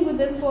dealing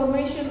with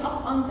information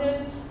up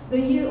until the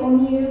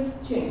year-on-year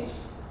change.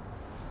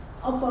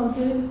 Up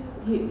until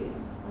here,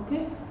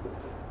 okay?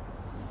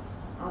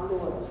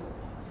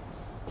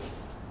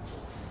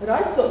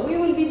 Right, so we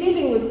will be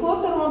dealing with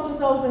quarter 1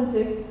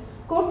 2006,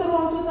 quarter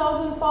 1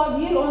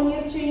 2005,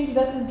 year-on-year change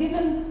that is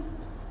given.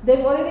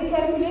 They've already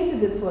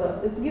calculated it for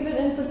us. It's given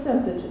in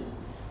percentages.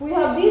 We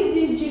have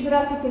these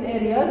geographical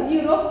areas: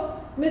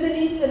 Europe, Middle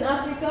East and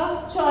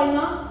Africa,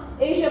 China,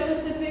 Asia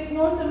Pacific,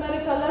 North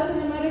America,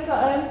 Latin America,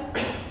 and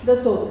the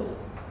total.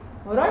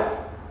 All right?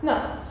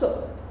 Now,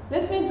 so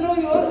let me draw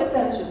your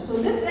attention. So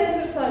this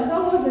exercise,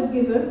 how was it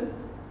given?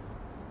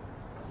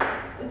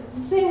 It's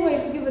the same way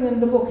it's given in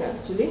the book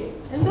actually.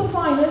 In the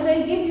final,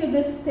 they give you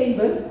this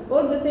table,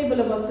 or the table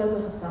about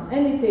Kazakhstan,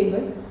 any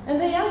table, and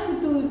they ask you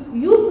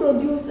to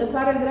produce a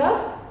paragraph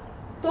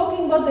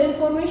talking about the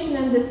information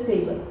in this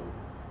table.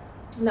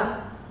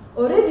 Now,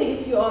 already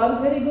if you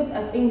are very good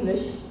at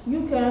English,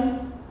 you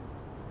can,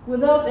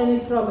 without any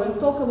trouble,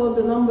 talk about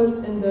the numbers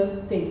in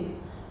the table.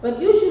 But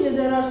usually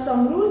there are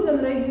some rules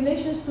and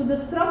regulations to the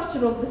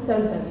structure of the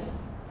sentence.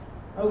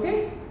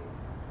 Okay?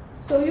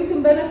 So you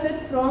can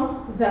benefit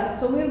from that.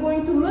 So we're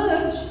going to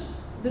merge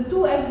the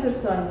two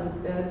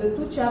exercises, the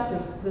two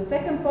chapters, the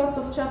second part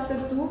of chapter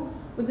 2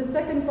 with the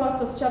second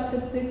part of chapter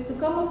 6 to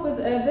come up with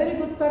a very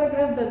good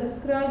paragraph that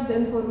describes the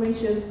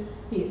information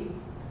here.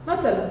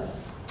 مثلا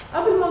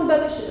قبل ما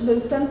نبلش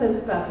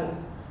بالسنتنس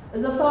باترنز،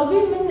 إذا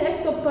طالبين مني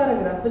أكتب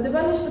باراجراف بدي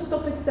بلش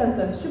بالتوبيك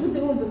سنتنس، شو بدي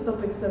أقول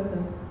بالتوبيك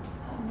سنتنس؟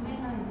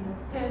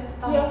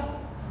 Yeah.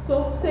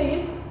 So say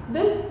it.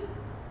 This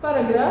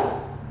paragraph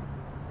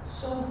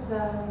shows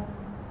the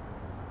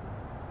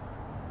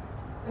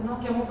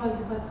Nokia mobile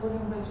device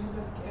volume by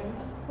geographic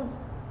area.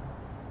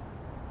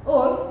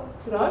 Or,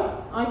 right,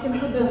 I can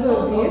put the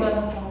verb here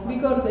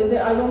because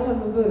I don't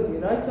have a verb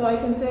here, right? So I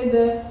can say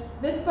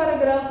this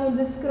paragraph will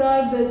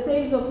describe the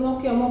sales of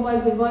Nokia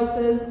mobile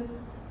devices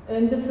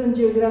in different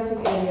geographic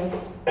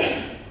areas.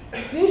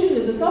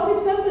 Usually the topic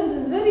sentence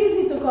is very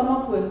easy to come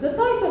up with. The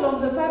title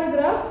of the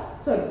paragraph,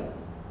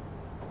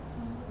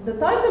 the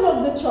title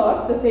of the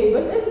chart, the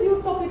table, is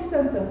your topic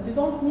sentence. You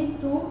don't need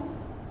to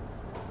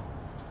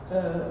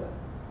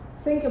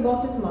think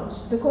about it much.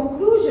 The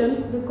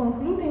conclusion, the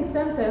concluding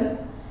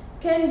sentence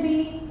can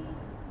be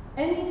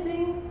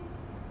anything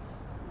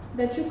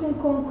that you can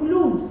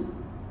conclude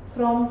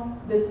from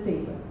this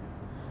table.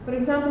 For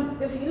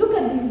example, if you look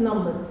at these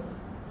numbers,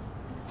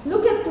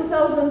 look at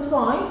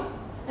 2005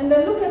 and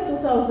then look at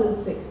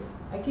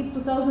 2006. I keep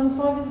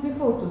 2005 is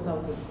before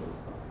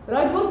 2006.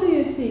 Right? What do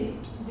you see?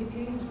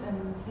 Decrease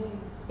and sales.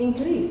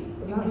 Increase.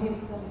 Increase.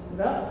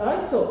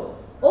 Right? So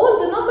all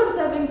the numbers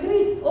have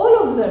increased,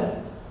 all of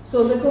them.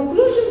 So the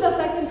conclusion that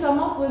I can come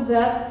up with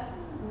that,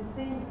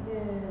 the sales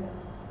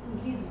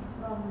increases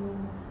from,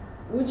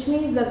 which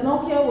means that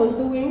Nokia was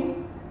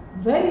doing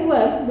very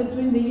well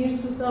between the years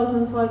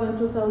 2005 and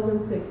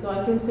 2006. So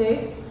I can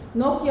say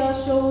Nokia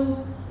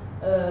shows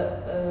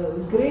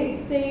great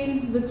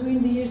sales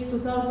between the years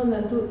 2000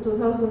 and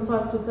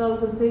 2005,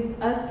 2006,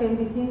 as can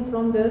be seen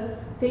from the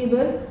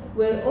table,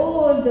 where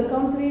all the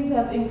countries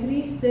have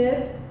increased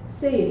their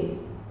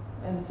sales.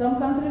 And some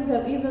countries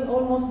have even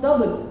almost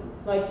doubled.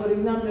 Like, for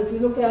example, if you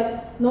look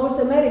at North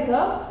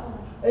America,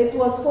 it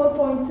was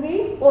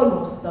 4.3,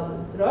 almost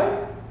doubled,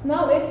 right?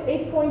 Now it's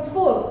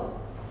 8.4,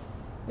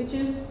 which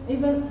is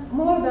even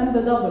more than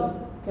the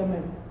double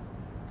coming,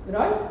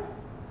 right?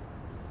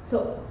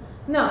 So,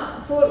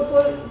 now,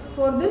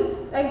 for this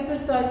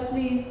exercise,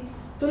 please,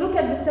 to look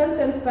at the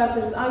sentence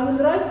patterns, I will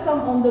write some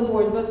on the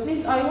board, but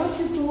please, I want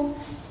you to,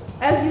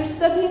 as you're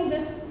studying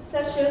this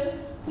session,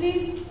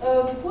 please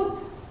put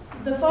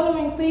the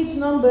following page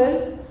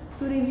numbers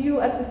to review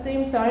at the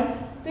same time.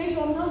 Page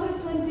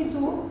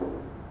 122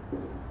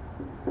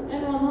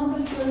 and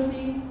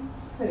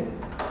 123.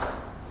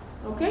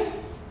 Okay?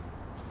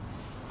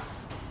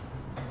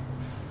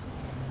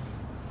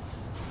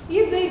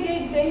 Here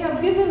they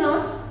have given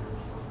us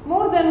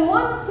more than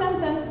one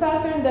sentence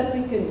pattern that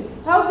we can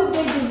use. How did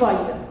they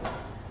divide them?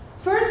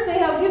 First, they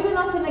have given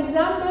us an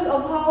example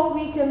of how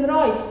we can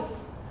write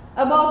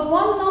about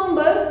one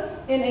number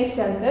in a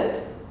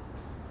sentence,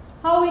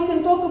 how we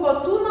can talk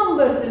about two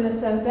numbers in a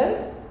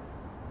sentence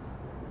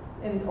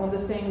on the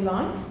same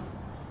line,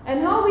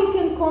 and how we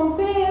can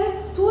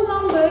compare two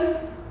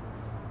numbers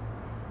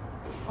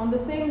on the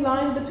same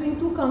line between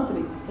two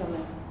countries.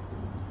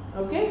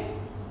 Okay?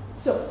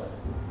 So,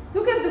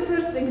 look at the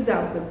first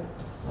example.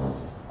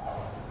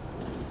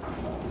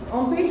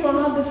 On page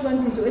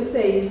 122, it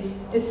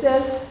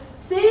says,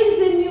 sales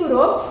in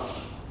Europe,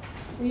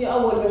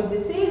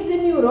 sales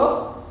in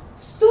Europe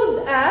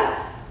stood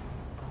at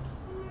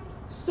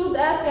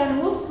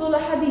يعني وصلوا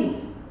لحديد.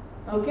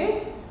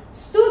 Okay?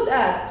 Stood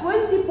at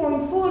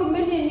 20.4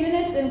 million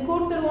units in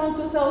quarter 1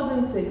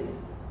 2006.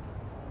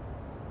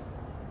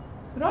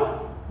 Right?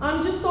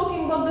 I'm just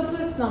talking about the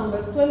first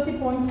number,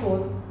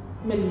 20.4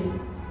 million.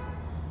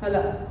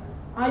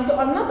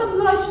 I'm not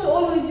obliged to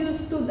always use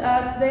stood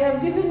at. They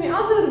have given me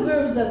other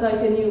verbs that I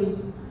can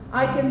use.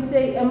 I can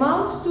say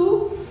amount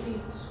to,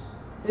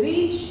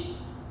 reach,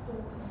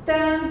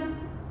 stand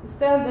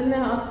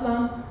إنها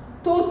أصلا,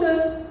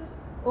 total,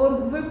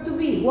 or verb to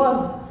be,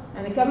 was.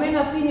 يعني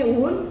كمان فيني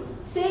أقول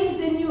sales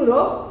in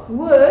Europe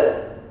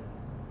were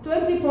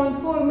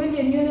 20.4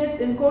 million units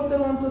in quarter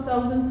 1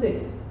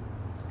 2006.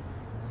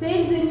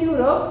 Sales in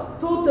Europe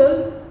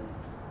totaled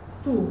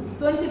to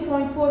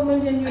 20.4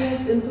 million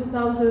units in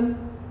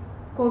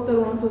quarter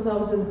 1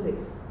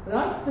 2006.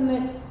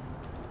 Right?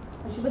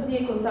 شو بدي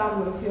إياكم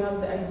تعملوا if you have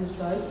the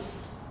exercise?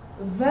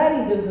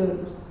 Vary the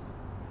verbs.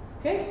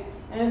 Okay?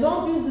 And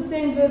don't use the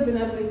same verb in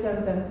every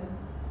sentence.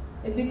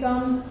 It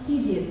becomes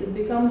tedious, it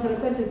becomes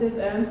repetitive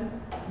and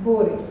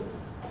boring.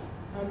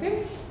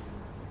 Okay?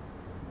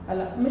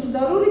 هلا مش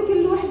ضروري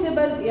كل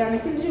وحدة يعني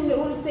كل جملة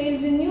أقول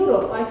sales in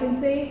Europe. I can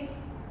say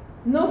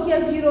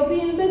Nokia's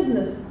European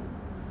business,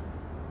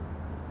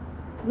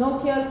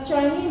 Nokia's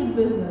Chinese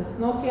business,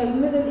 Nokia's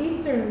Middle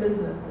Eastern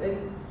business.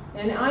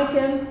 And I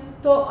can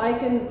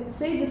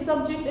say the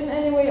subject in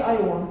any way I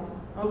want.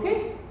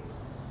 Okay?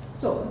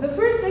 So the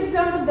first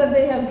example that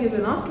they have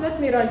given us, let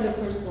me write the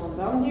first one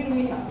down. Here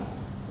we have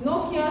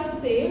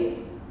Nokia's sales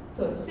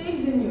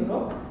in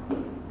Europe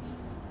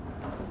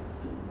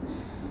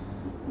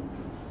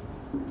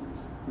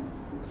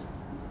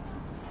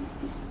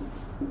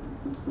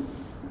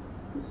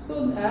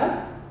stood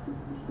at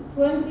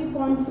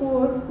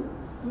 20.4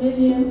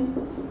 million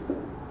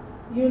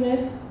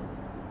units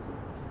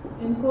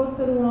in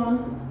Q1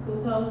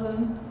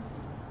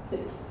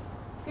 2006.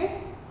 Okay?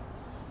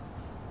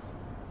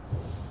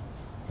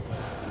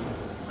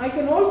 I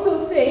can also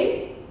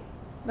say,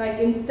 like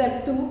in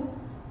step 2,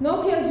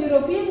 Nokia's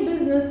European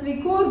business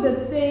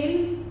recorded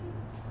sales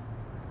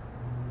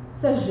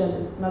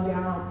سجل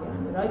مبيعات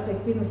يعني right هي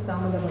كثير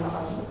مستعملة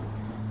بالعربي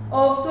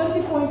of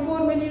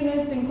 20.4 million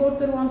units in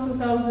Q1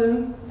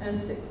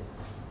 2006.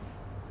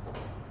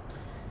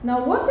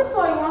 Now what if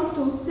I want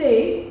to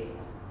say,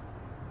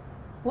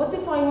 what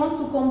if I want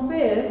to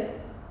compare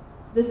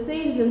the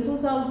sales in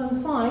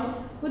 2005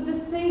 with the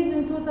sales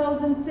in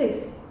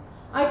 2006?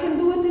 I can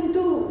do it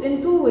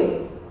in two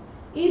ways.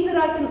 Either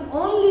I can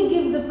only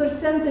give the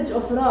percentage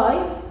of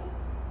rise,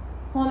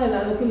 هون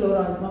لأنه كله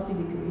rise ما في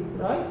decrease,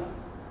 right?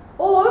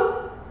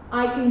 Or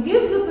I can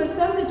give the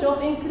percentage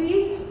of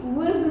increase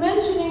with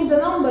mentioning the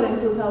number in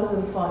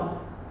 2005.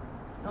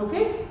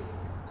 Okay?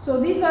 So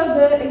these are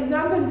the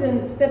examples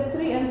in step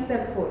 3 and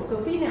step 4. So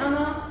فيني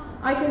أنا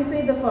I can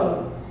say the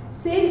following.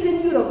 Sales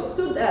in Europe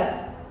stood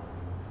at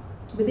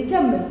بدي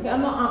كمل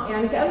كأنه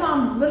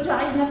عم برجع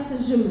عيد نفس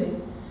الجملة.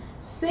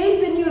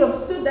 Sales in Europe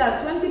stood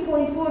at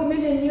 20.4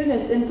 million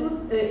units in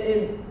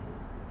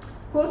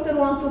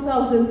Q1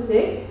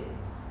 2006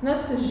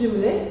 نفس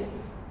الجملة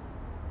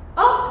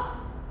up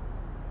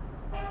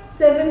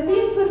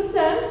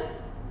 17%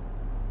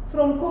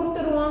 from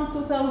Q1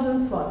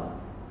 2005.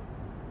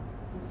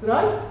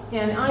 Right?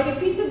 And I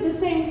repeated the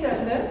same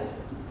sentence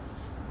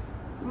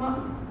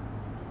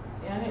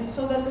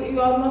so that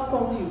you are not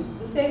confused.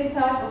 The same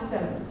type of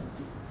sentence.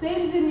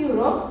 Sales in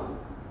Europe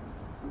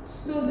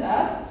stood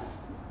at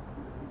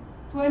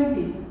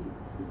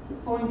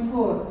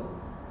 20.4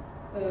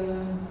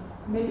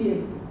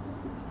 million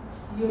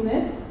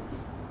units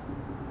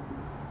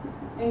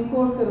in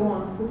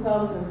Q1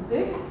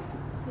 2006,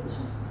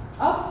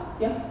 up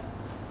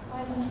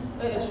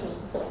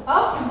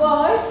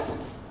by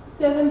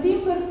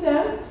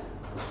 17%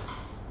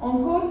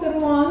 on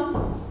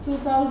Q1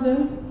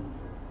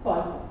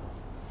 2005.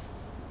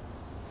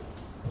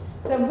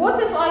 So what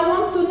if I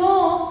want to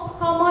know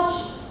how much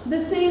the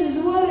sales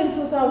were in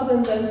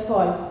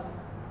 2005?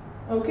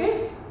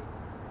 Okay?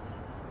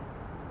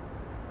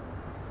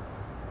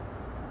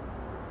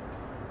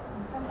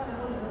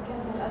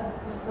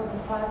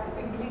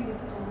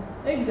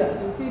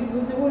 Exactly. See, we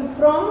will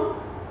from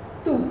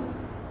to,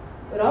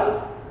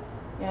 right?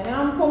 And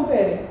I'm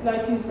comparing,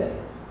 like you said.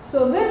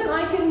 So then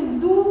I can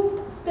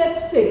do step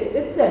 6.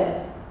 It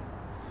says,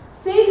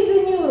 sales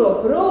in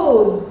Europe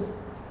rose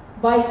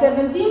by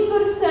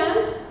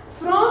 17%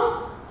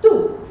 from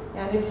 2.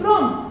 Yani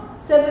from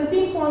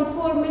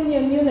 17.4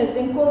 million units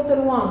in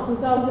Q1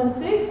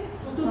 2006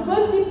 to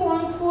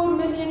 20.4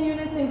 million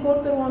units in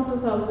Q1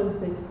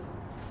 2006.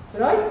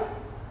 Right?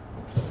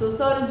 So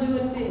صار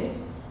الجملتين.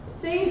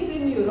 Sales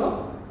in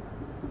Europe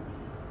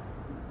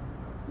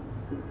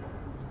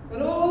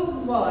rose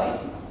by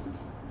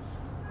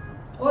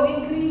or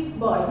increased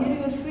by. Here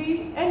you are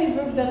free any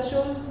verb that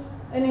shows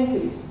an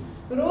increase.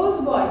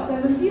 Rose by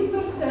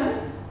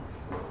 17%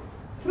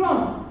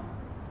 from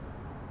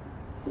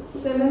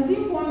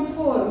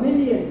 17.4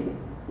 million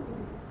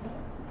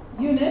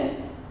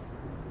units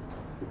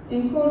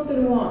in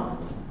Q1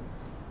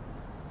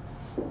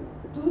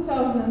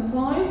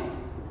 2005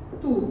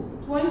 to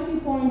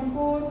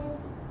 20.4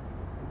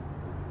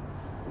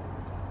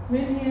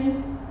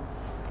 million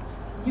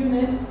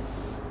units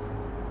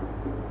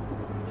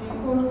in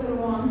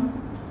Q1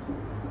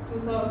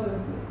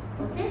 2006.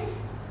 Okay?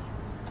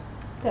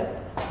 طيب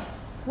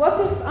what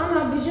if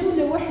أنا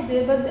بجملة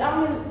وحدة بدي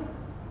أعمل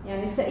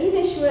يعني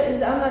ثقيلة شوي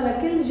إذا أنا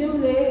لكل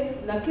جملة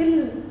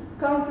لكل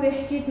country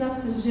حكيت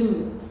نفس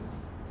الجملة.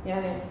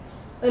 يعني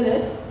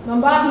قلت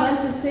من بعد ما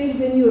قلت sales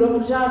in Europe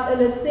رجعت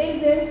قلت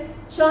sales in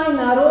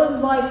China rose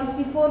by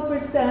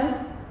 54%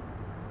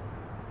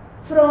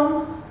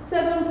 from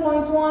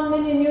 7.1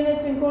 million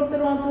units in Q1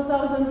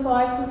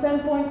 2005 to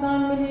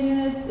 10.9 million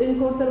units in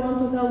Q1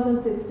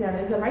 2006.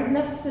 يعني إذا بعيد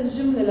نفس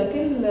الجملة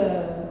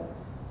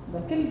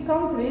لكل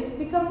country it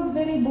becomes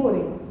very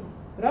boring.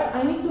 Right?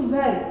 I need to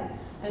vary.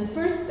 And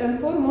first and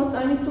foremost,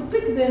 I need to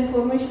pick the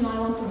information I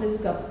want to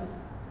discuss.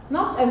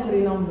 Not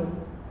every number.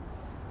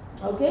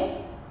 Okay?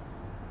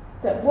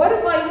 What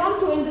if I want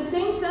to, in the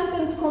same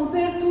sentence,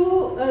 compare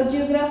two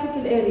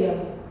geographical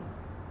areas?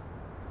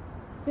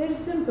 Very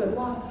simple.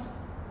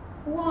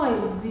 Why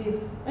بزيد.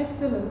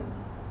 Excellent.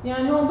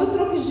 يعني هون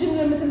بترك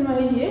الجملة مثل ما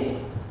هي.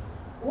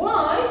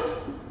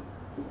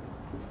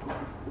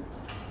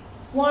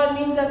 Why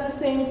means at the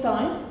same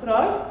time,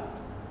 right?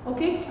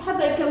 Okay.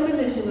 حدا يكمل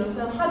لي الجملة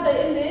مثلا حدا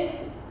يقول لي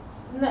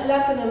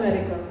Latin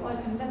America.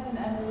 Latin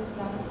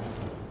America.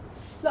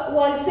 لا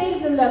while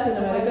sales in Latin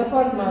America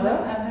فرض ماذا؟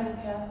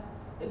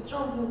 It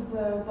roses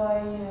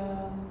by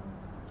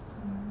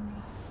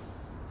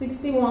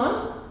 61.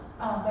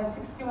 by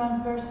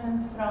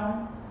 61%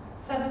 from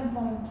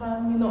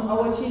 7.1 million. No,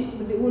 أول شيء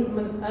بدي أقول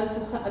من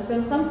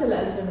 2005 ل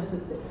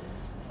 2006.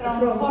 From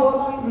 4.4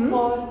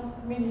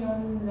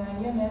 million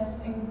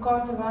units in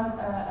quarter one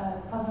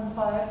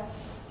 2005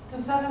 to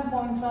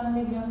 7.1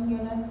 million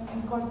units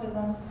in quarter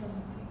one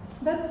 2006.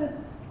 That's it.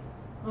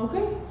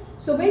 Okay?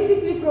 So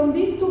basically from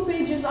these 2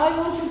 pages, I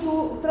want you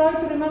to try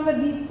to remember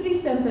these 3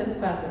 sentence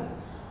patterns.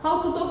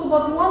 How to talk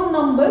about one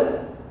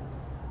number,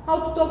 how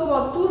to talk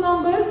about 2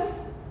 numbers,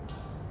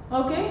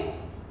 okay?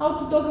 How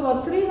to talk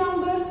about 3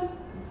 numbers,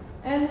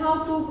 and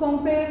how to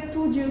compare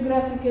 2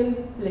 geographical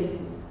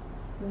places.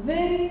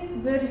 Very,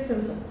 very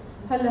simple.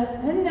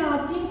 هلا هن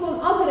عاطينكم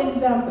other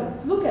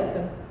examples. Look at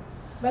them.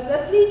 But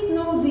at least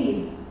know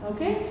these,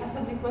 okay?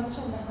 حسب the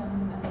question نحن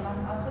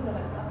عم answer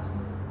ولا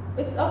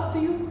It's up to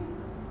you.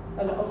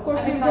 Of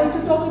course, you're going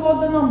to talk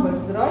about the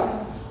numbers,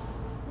 right?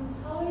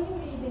 How are you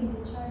reading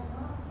the chart?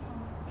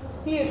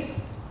 Here,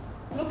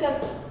 look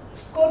at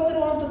quarter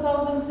 1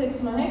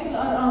 2006 ما هيك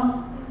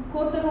الأرقام.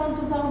 quarter 1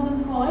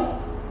 2005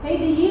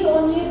 هيدي year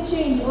on year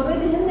change.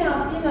 already هن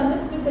عاطينا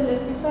نسبة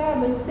الارتفاع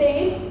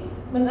بالسيلز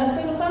من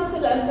 2005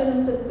 ل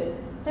 2006.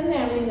 هن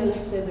عاملين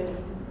الحسابات.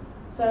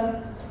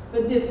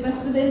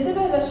 بس بدي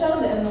انتبه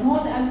لشغله انه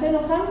هون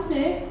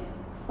 2005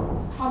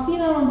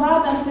 حاطينها من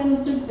بعد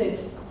 2006.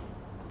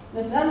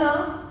 بس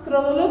انا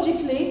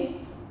chronologically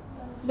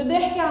بدي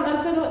احكي عن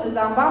 2000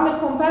 اذا عم بعمل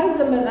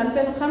comparison بين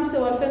 2005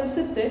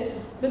 و2006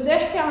 بدي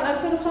احكي عن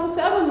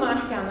 2005 قبل ما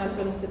احكي عن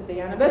 2006.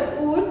 يعني بس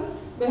اقول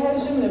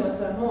بهالجمله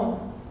مثلا هون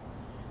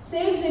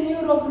sales in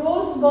Europe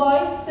rose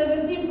by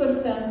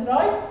 17%,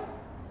 right?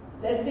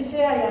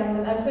 الارتفاع يعني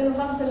من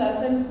 2005 ل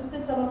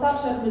 2006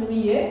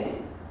 17%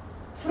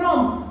 from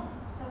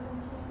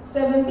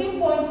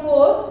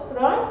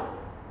 17.4 right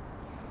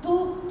to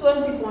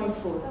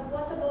 20.4.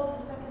 What about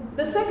the second?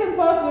 The second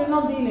part we're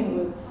not dealing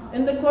with.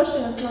 In the question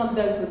it's not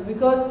dealt with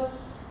because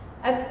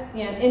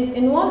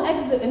in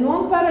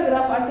one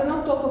paragraph I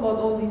cannot talk about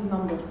all these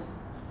numbers.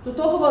 To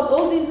talk about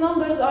all these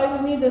numbers I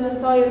will need an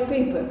entire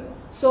paper.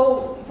 So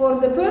for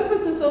the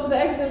purposes of the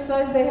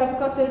exercise they have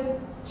cut it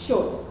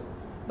short.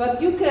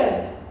 But you can,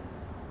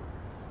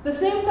 the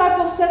same type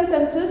of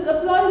sentences,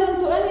 apply them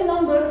to any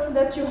number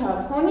that you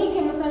have.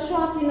 هونيك مثلا شو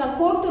عطينا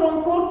quarter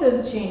on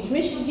quarter change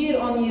مش year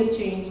on year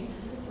change.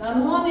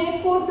 لأن هون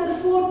quarter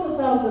 4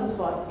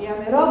 2005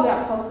 يعني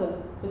رابع فصل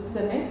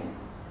بالسنة.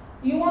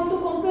 You want to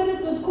compare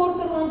it with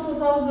quarter 1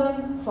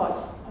 2005.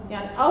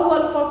 يعني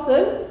أول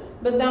فصل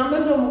بدي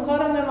أعمل له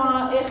مقارنة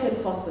مع آخر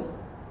فصل.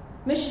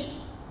 مش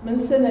من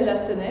سنة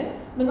لسنة،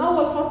 من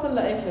أول فصل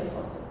لآخر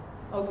فصل.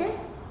 Okay?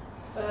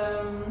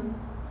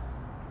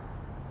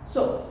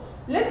 So,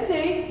 let's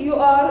say you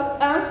are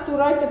asked to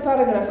write a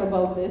paragraph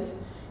about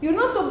this. You're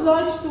not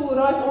obliged to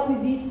write only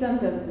these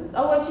sentences.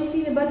 أول شيء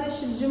فيني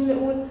بلش الجملة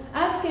أقول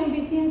as can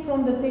be seen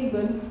from the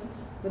table,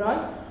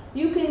 right?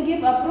 You can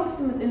give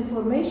approximate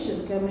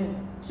information كمان.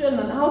 شو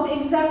قلنا؟ how the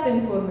exact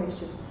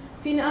information.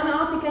 فيني أنا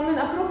أعطي كمان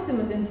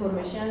approximate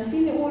information. يعني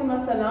فيني أقول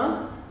مثلاً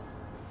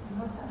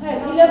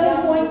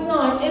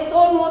 11.9 it's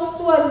almost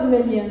 12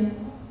 million.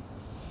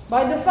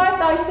 By the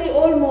fact I say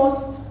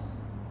almost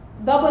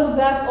double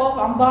that of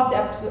عم بعطي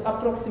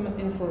approximate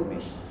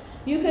information.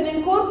 You can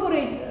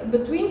incorporate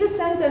between the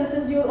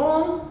sentences your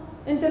own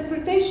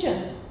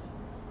interpretation.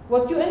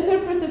 What you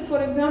interpreted,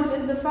 for example,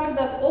 is the fact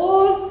that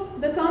all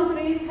the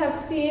countries have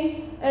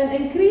seen an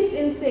increase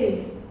in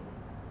sales.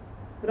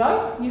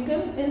 Right? You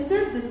can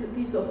insert this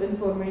piece of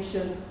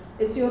information.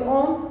 It's your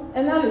own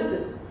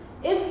analysis.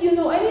 If you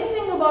know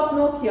anything about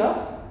Nokia,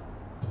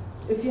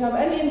 if you have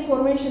any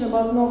information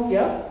about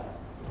Nokia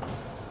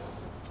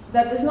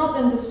that is not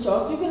in this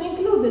chart, you can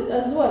include it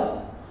as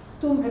well.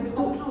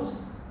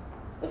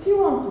 If you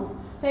want to.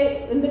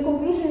 Hey, in the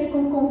conclusion you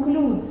can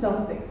conclude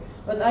something.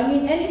 But I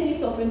mean any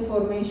piece of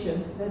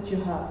information that you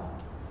have.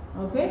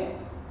 Okay?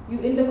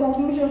 In the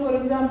conclusion, for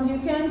example, you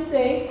can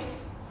say,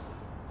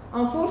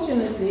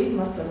 unfortunately,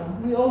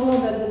 we all know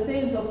that the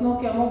sales of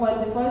Nokia mobile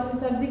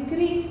devices have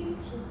decreased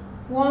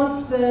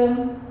once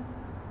the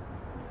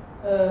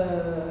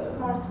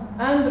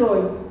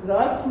Androids,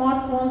 right?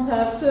 Smartphones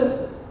have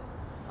surfaced.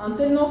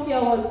 Until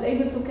Nokia was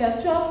able to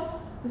catch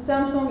up, the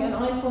Samsung and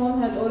iPhone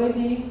had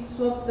already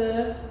swept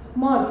the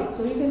market.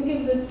 So you can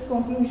give this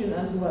conclusion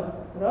as well,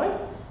 right?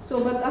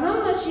 So, but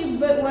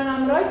when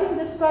I'm writing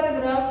this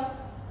paragraph,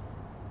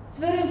 it's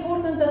very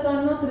important that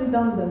I'm not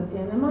redundant.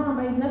 يعني ما عم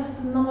بعيد نفس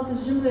النمط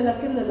الجملة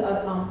لكل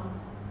الأرقام.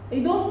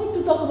 You don't need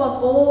to talk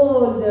about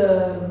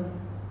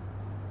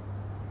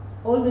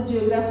all the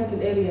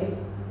geographical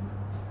areas.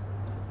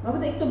 ما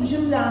بدي أكتب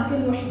جملة عن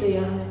كل وحدة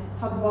يعني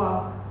حق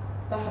بعض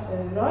تحت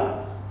right؟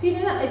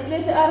 فيني نقي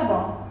 3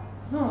 4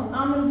 هون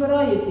أعمل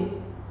variety.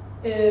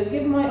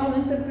 Give my own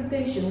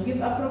interpretation,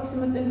 give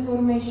approximate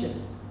information,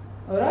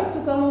 alright,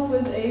 to come up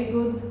with a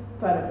good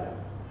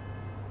paragraph.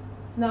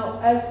 Now,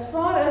 as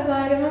far as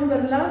I remember,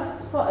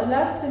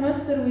 last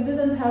semester we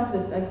didn't have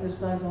this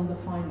exercise on the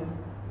final.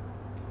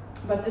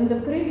 But in the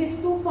previous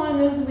 2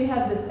 finals we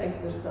had this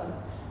exercise.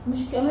 مش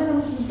كمان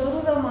مش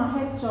بالضرورة مع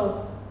هيك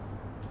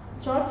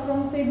chart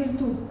from table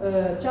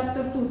 2,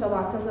 chapter 2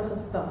 تبع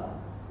كازاخستان.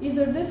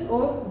 Either this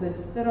or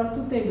this. There are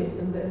 2 tables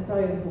in the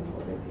entire book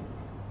already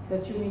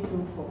that you need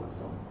to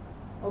focus on.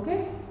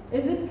 Okay?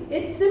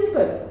 It's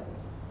simple.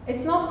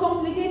 It's not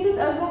complicated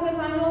as long as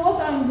I know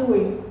what I'm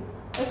doing.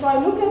 If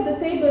I look at the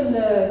table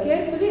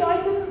carefully, I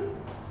can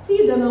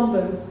see the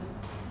numbers.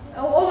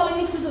 All I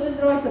need to do is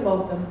write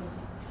about them.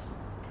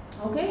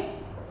 Okay?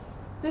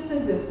 This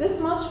is it. This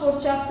much for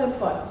chapter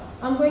 5.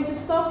 I'm going to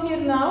stop here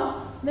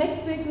now.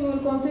 Next week we will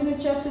continue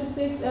chapter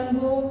 6 and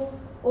go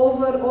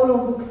over all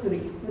of book 3.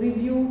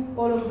 Review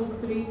all of book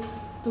 3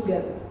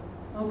 together.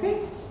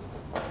 Okay?